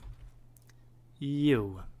 Cavalry,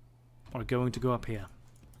 you are going to go up here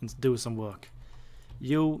and do some work.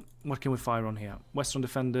 You, what can we fire on here? Western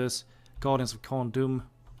defenders, Guardians of Khan Doom.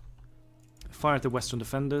 Fire at the Western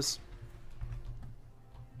defenders.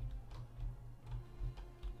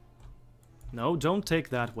 No, don't take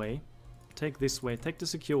that way. Take this way. Take the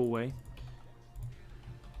secure way.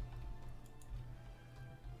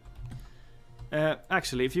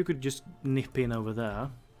 Actually, if you could just nip in over there.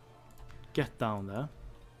 Get down there.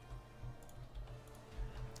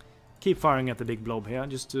 Keep firing at the big blob here.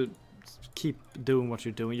 Just to keep doing what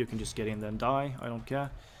you're doing. You can just get in there and die. I don't care.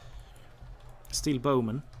 Steel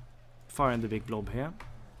bowman. Firing the big blob here.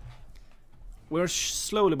 We're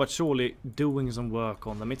slowly but surely doing some work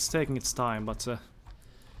on them. It's taking its time, but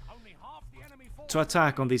to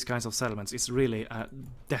attack on these kinds of settlements is really a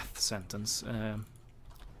death sentence.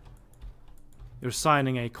 You're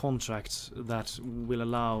signing a contract that will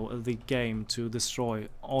allow the game to destroy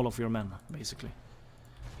all of your men, basically.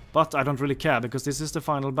 But I don't really care, because this is the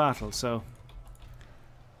final battle, so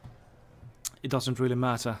it doesn't really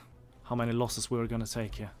matter how many losses we're gonna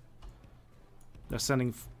take here. They're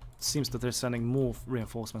sending... Seems that they're sending more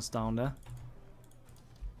reinforcements down there.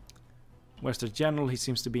 Where's the general? He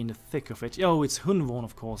seems to be in the thick of it. Oh, it's Hunvorn,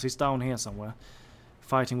 of course. He's down here somewhere,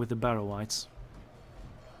 fighting with the Barrow-wites.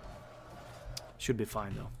 Should be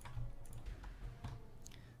fine, though.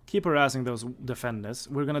 Keep harassing those defenders.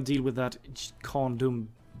 We're gonna deal with that Khan Doom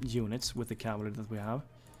unit with the cavalry that we have.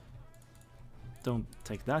 Don't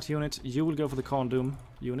take that unit. You will go for the Khan Doom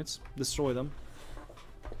units. Destroy them.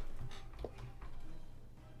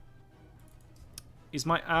 Is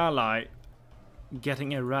my ally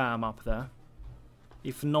getting a ram up there?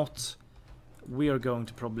 If not, we are going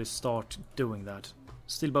to probably start doing that.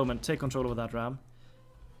 Steel bowman, take control over that ram.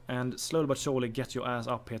 And slowly but surely get your ass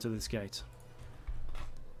up here to this gate.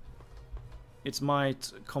 It might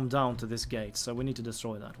come down to this gate, so we need to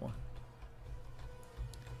destroy that one.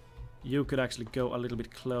 You could actually go a little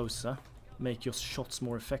bit closer. Make your shots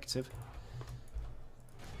more effective.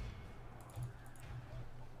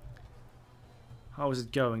 How is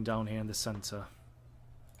it going down here in the center?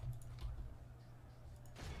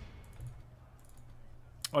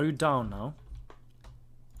 Are you down now?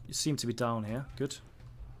 You seem to be down here. Good.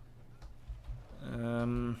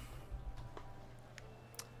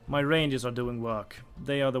 My rangers are doing work.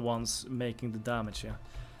 They are the ones making the damage here.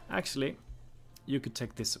 Actually, you could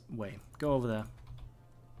take this way. Go over there.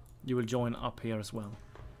 You will join up here as well.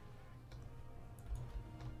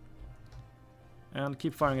 And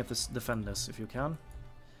keep firing at the defenders if you can.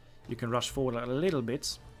 You can rush forward a little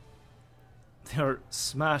bit. They are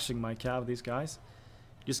smashing my cav, these guys.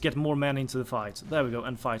 Just get more men into the fight. There we go,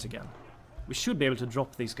 and fight again. We should be able to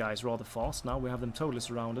drop these guys rather fast now. We have them totally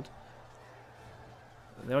surrounded.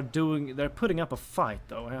 They're putting up a fight,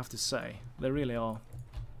 though, I have to say. They really are.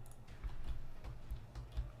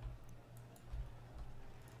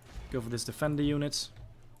 Go for this defender unit.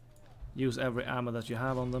 Use every ammo that you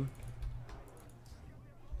have on them.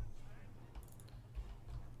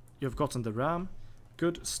 You've gotten the ram.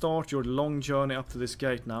 Good. Start your long journey up to this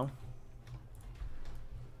gate now.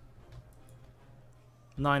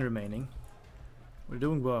 9 remaining. We're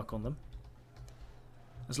doing work on them.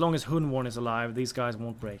 As long as Hunvorn is alive, these guys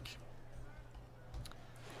won't break.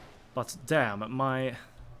 But damn, my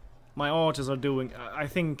My archers are doing... I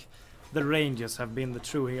think the rangers have been the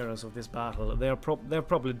true heroes of this battle. They've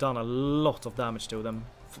probably done a lot of damage to them,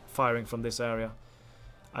 firing from this area.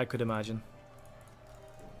 I could imagine.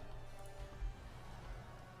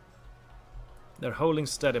 They're holding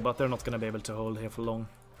steady, but they're not going to be able to hold here for long.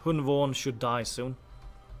 Hunvorn should die soon.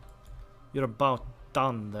 You're about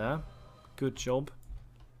done there. Good job.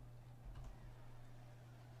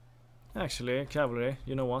 Actually, cavalry,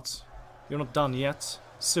 you know what? You're not done yet.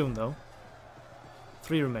 Soon, though.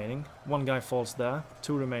 3 remaining. 1 guy falls there.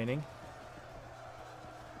 2 remaining.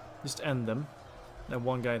 Just end them. Then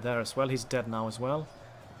 1 guy there as well. He's dead now as well.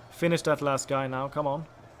 Finish that last guy now. Come on.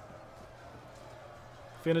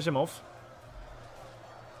 Finish him off.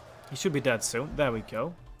 He should be dead soon. There we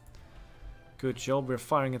go. Good job. We're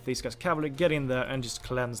firing at these guys. Cavalry, get in there and just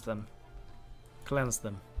cleanse them. Cleanse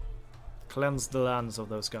them. Cleanse the lands of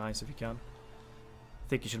those guys if you can. I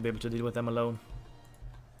think you should be able to deal with them alone.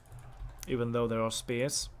 Even though there are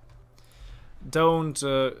spears. Don't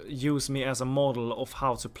use me as a model of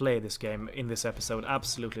how to play this game in this episode.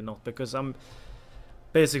 Absolutely not. Because I'm...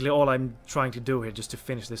 Basically all I'm trying to do here just to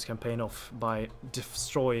finish this campaign off by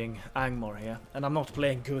destroying Arnor here. And I'm not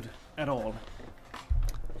playing good at all.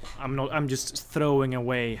 I'm just throwing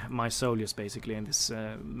away my soldiers basically in this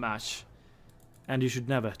match. And you should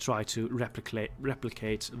never try to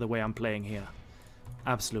replicate the way I'm playing here.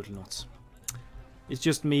 Absolutely not. It's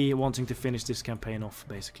just me wanting to finish this campaign off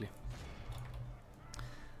basically.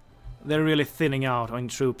 They're really thinning out on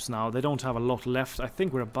troops now. They don't have a lot left. I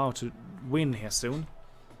think we're about to win here soon.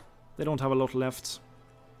 They don't have a lot left.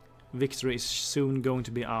 Victory is soon going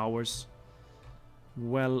to be ours.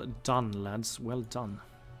 Well done, lads. Well done.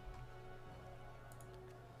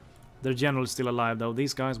 Their general is still alive, though.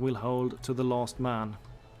 These guys will hold to the last man.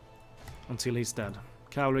 Until he's dead.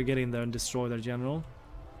 Cavalry, get in there and destroy their general.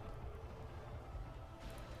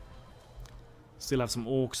 Still have some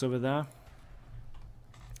orcs over there.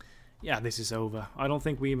 Yeah, this is over. I don't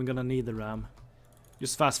think we're even gonna need the ram.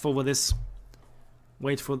 Just fast forward this.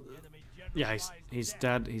 Wait for... Yeah, he's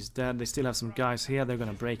dead. He's dead. They still have some guys here. They're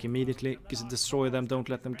gonna break immediately. Just destroy them. Don't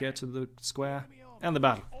let them get to the square. And the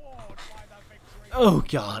battle. Oh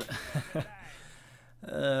god.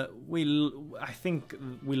 I think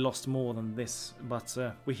we lost more than this, but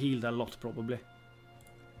we healed a lot probably.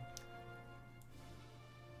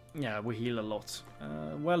 Yeah, we healed a lot.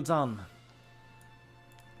 Well done.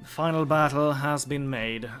 The final battle has been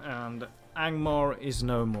made, and Arnor is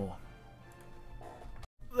no more.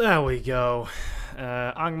 There we go.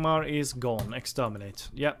 Arnor is gone. Exterminate.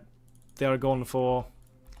 Yep, they are gone for...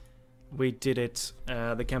 We did it.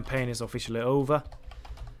 The campaign is officially over.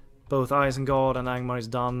 Both Isengard and Arnor is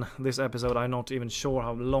done. This episode, I'm not even sure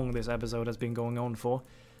how long this episode has been going on for.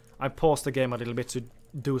 I paused the game a little bit to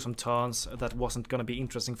do some turns that wasn't gonna be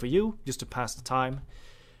interesting for you, just to pass the time.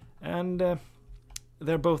 And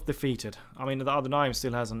they're both defeated. I mean, the Arthedain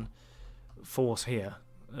still has a force here.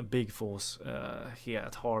 A big force here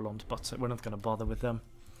at Harland, but we're not gonna bother with them.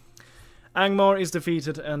 Arnor is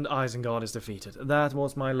defeated and Isengard is defeated. That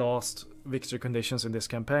was my last victory conditions in this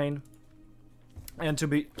campaign. And to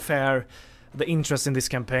be fair, the interest in this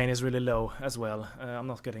campaign is really low as well. I'm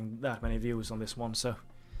not getting that many views on this one, so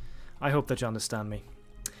I hope that you understand me.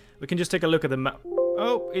 We can just take a look at the map.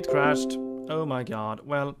 Oh, it crashed. Oh my god.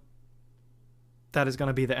 Well, that is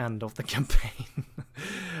gonna be the end of the campaign.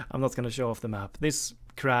 I'm not gonna show off the map. This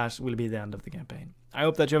crash will be the end of the campaign. I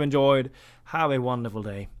hope that you have enjoyed. Have a wonderful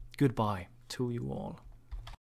day. Goodbye to you all.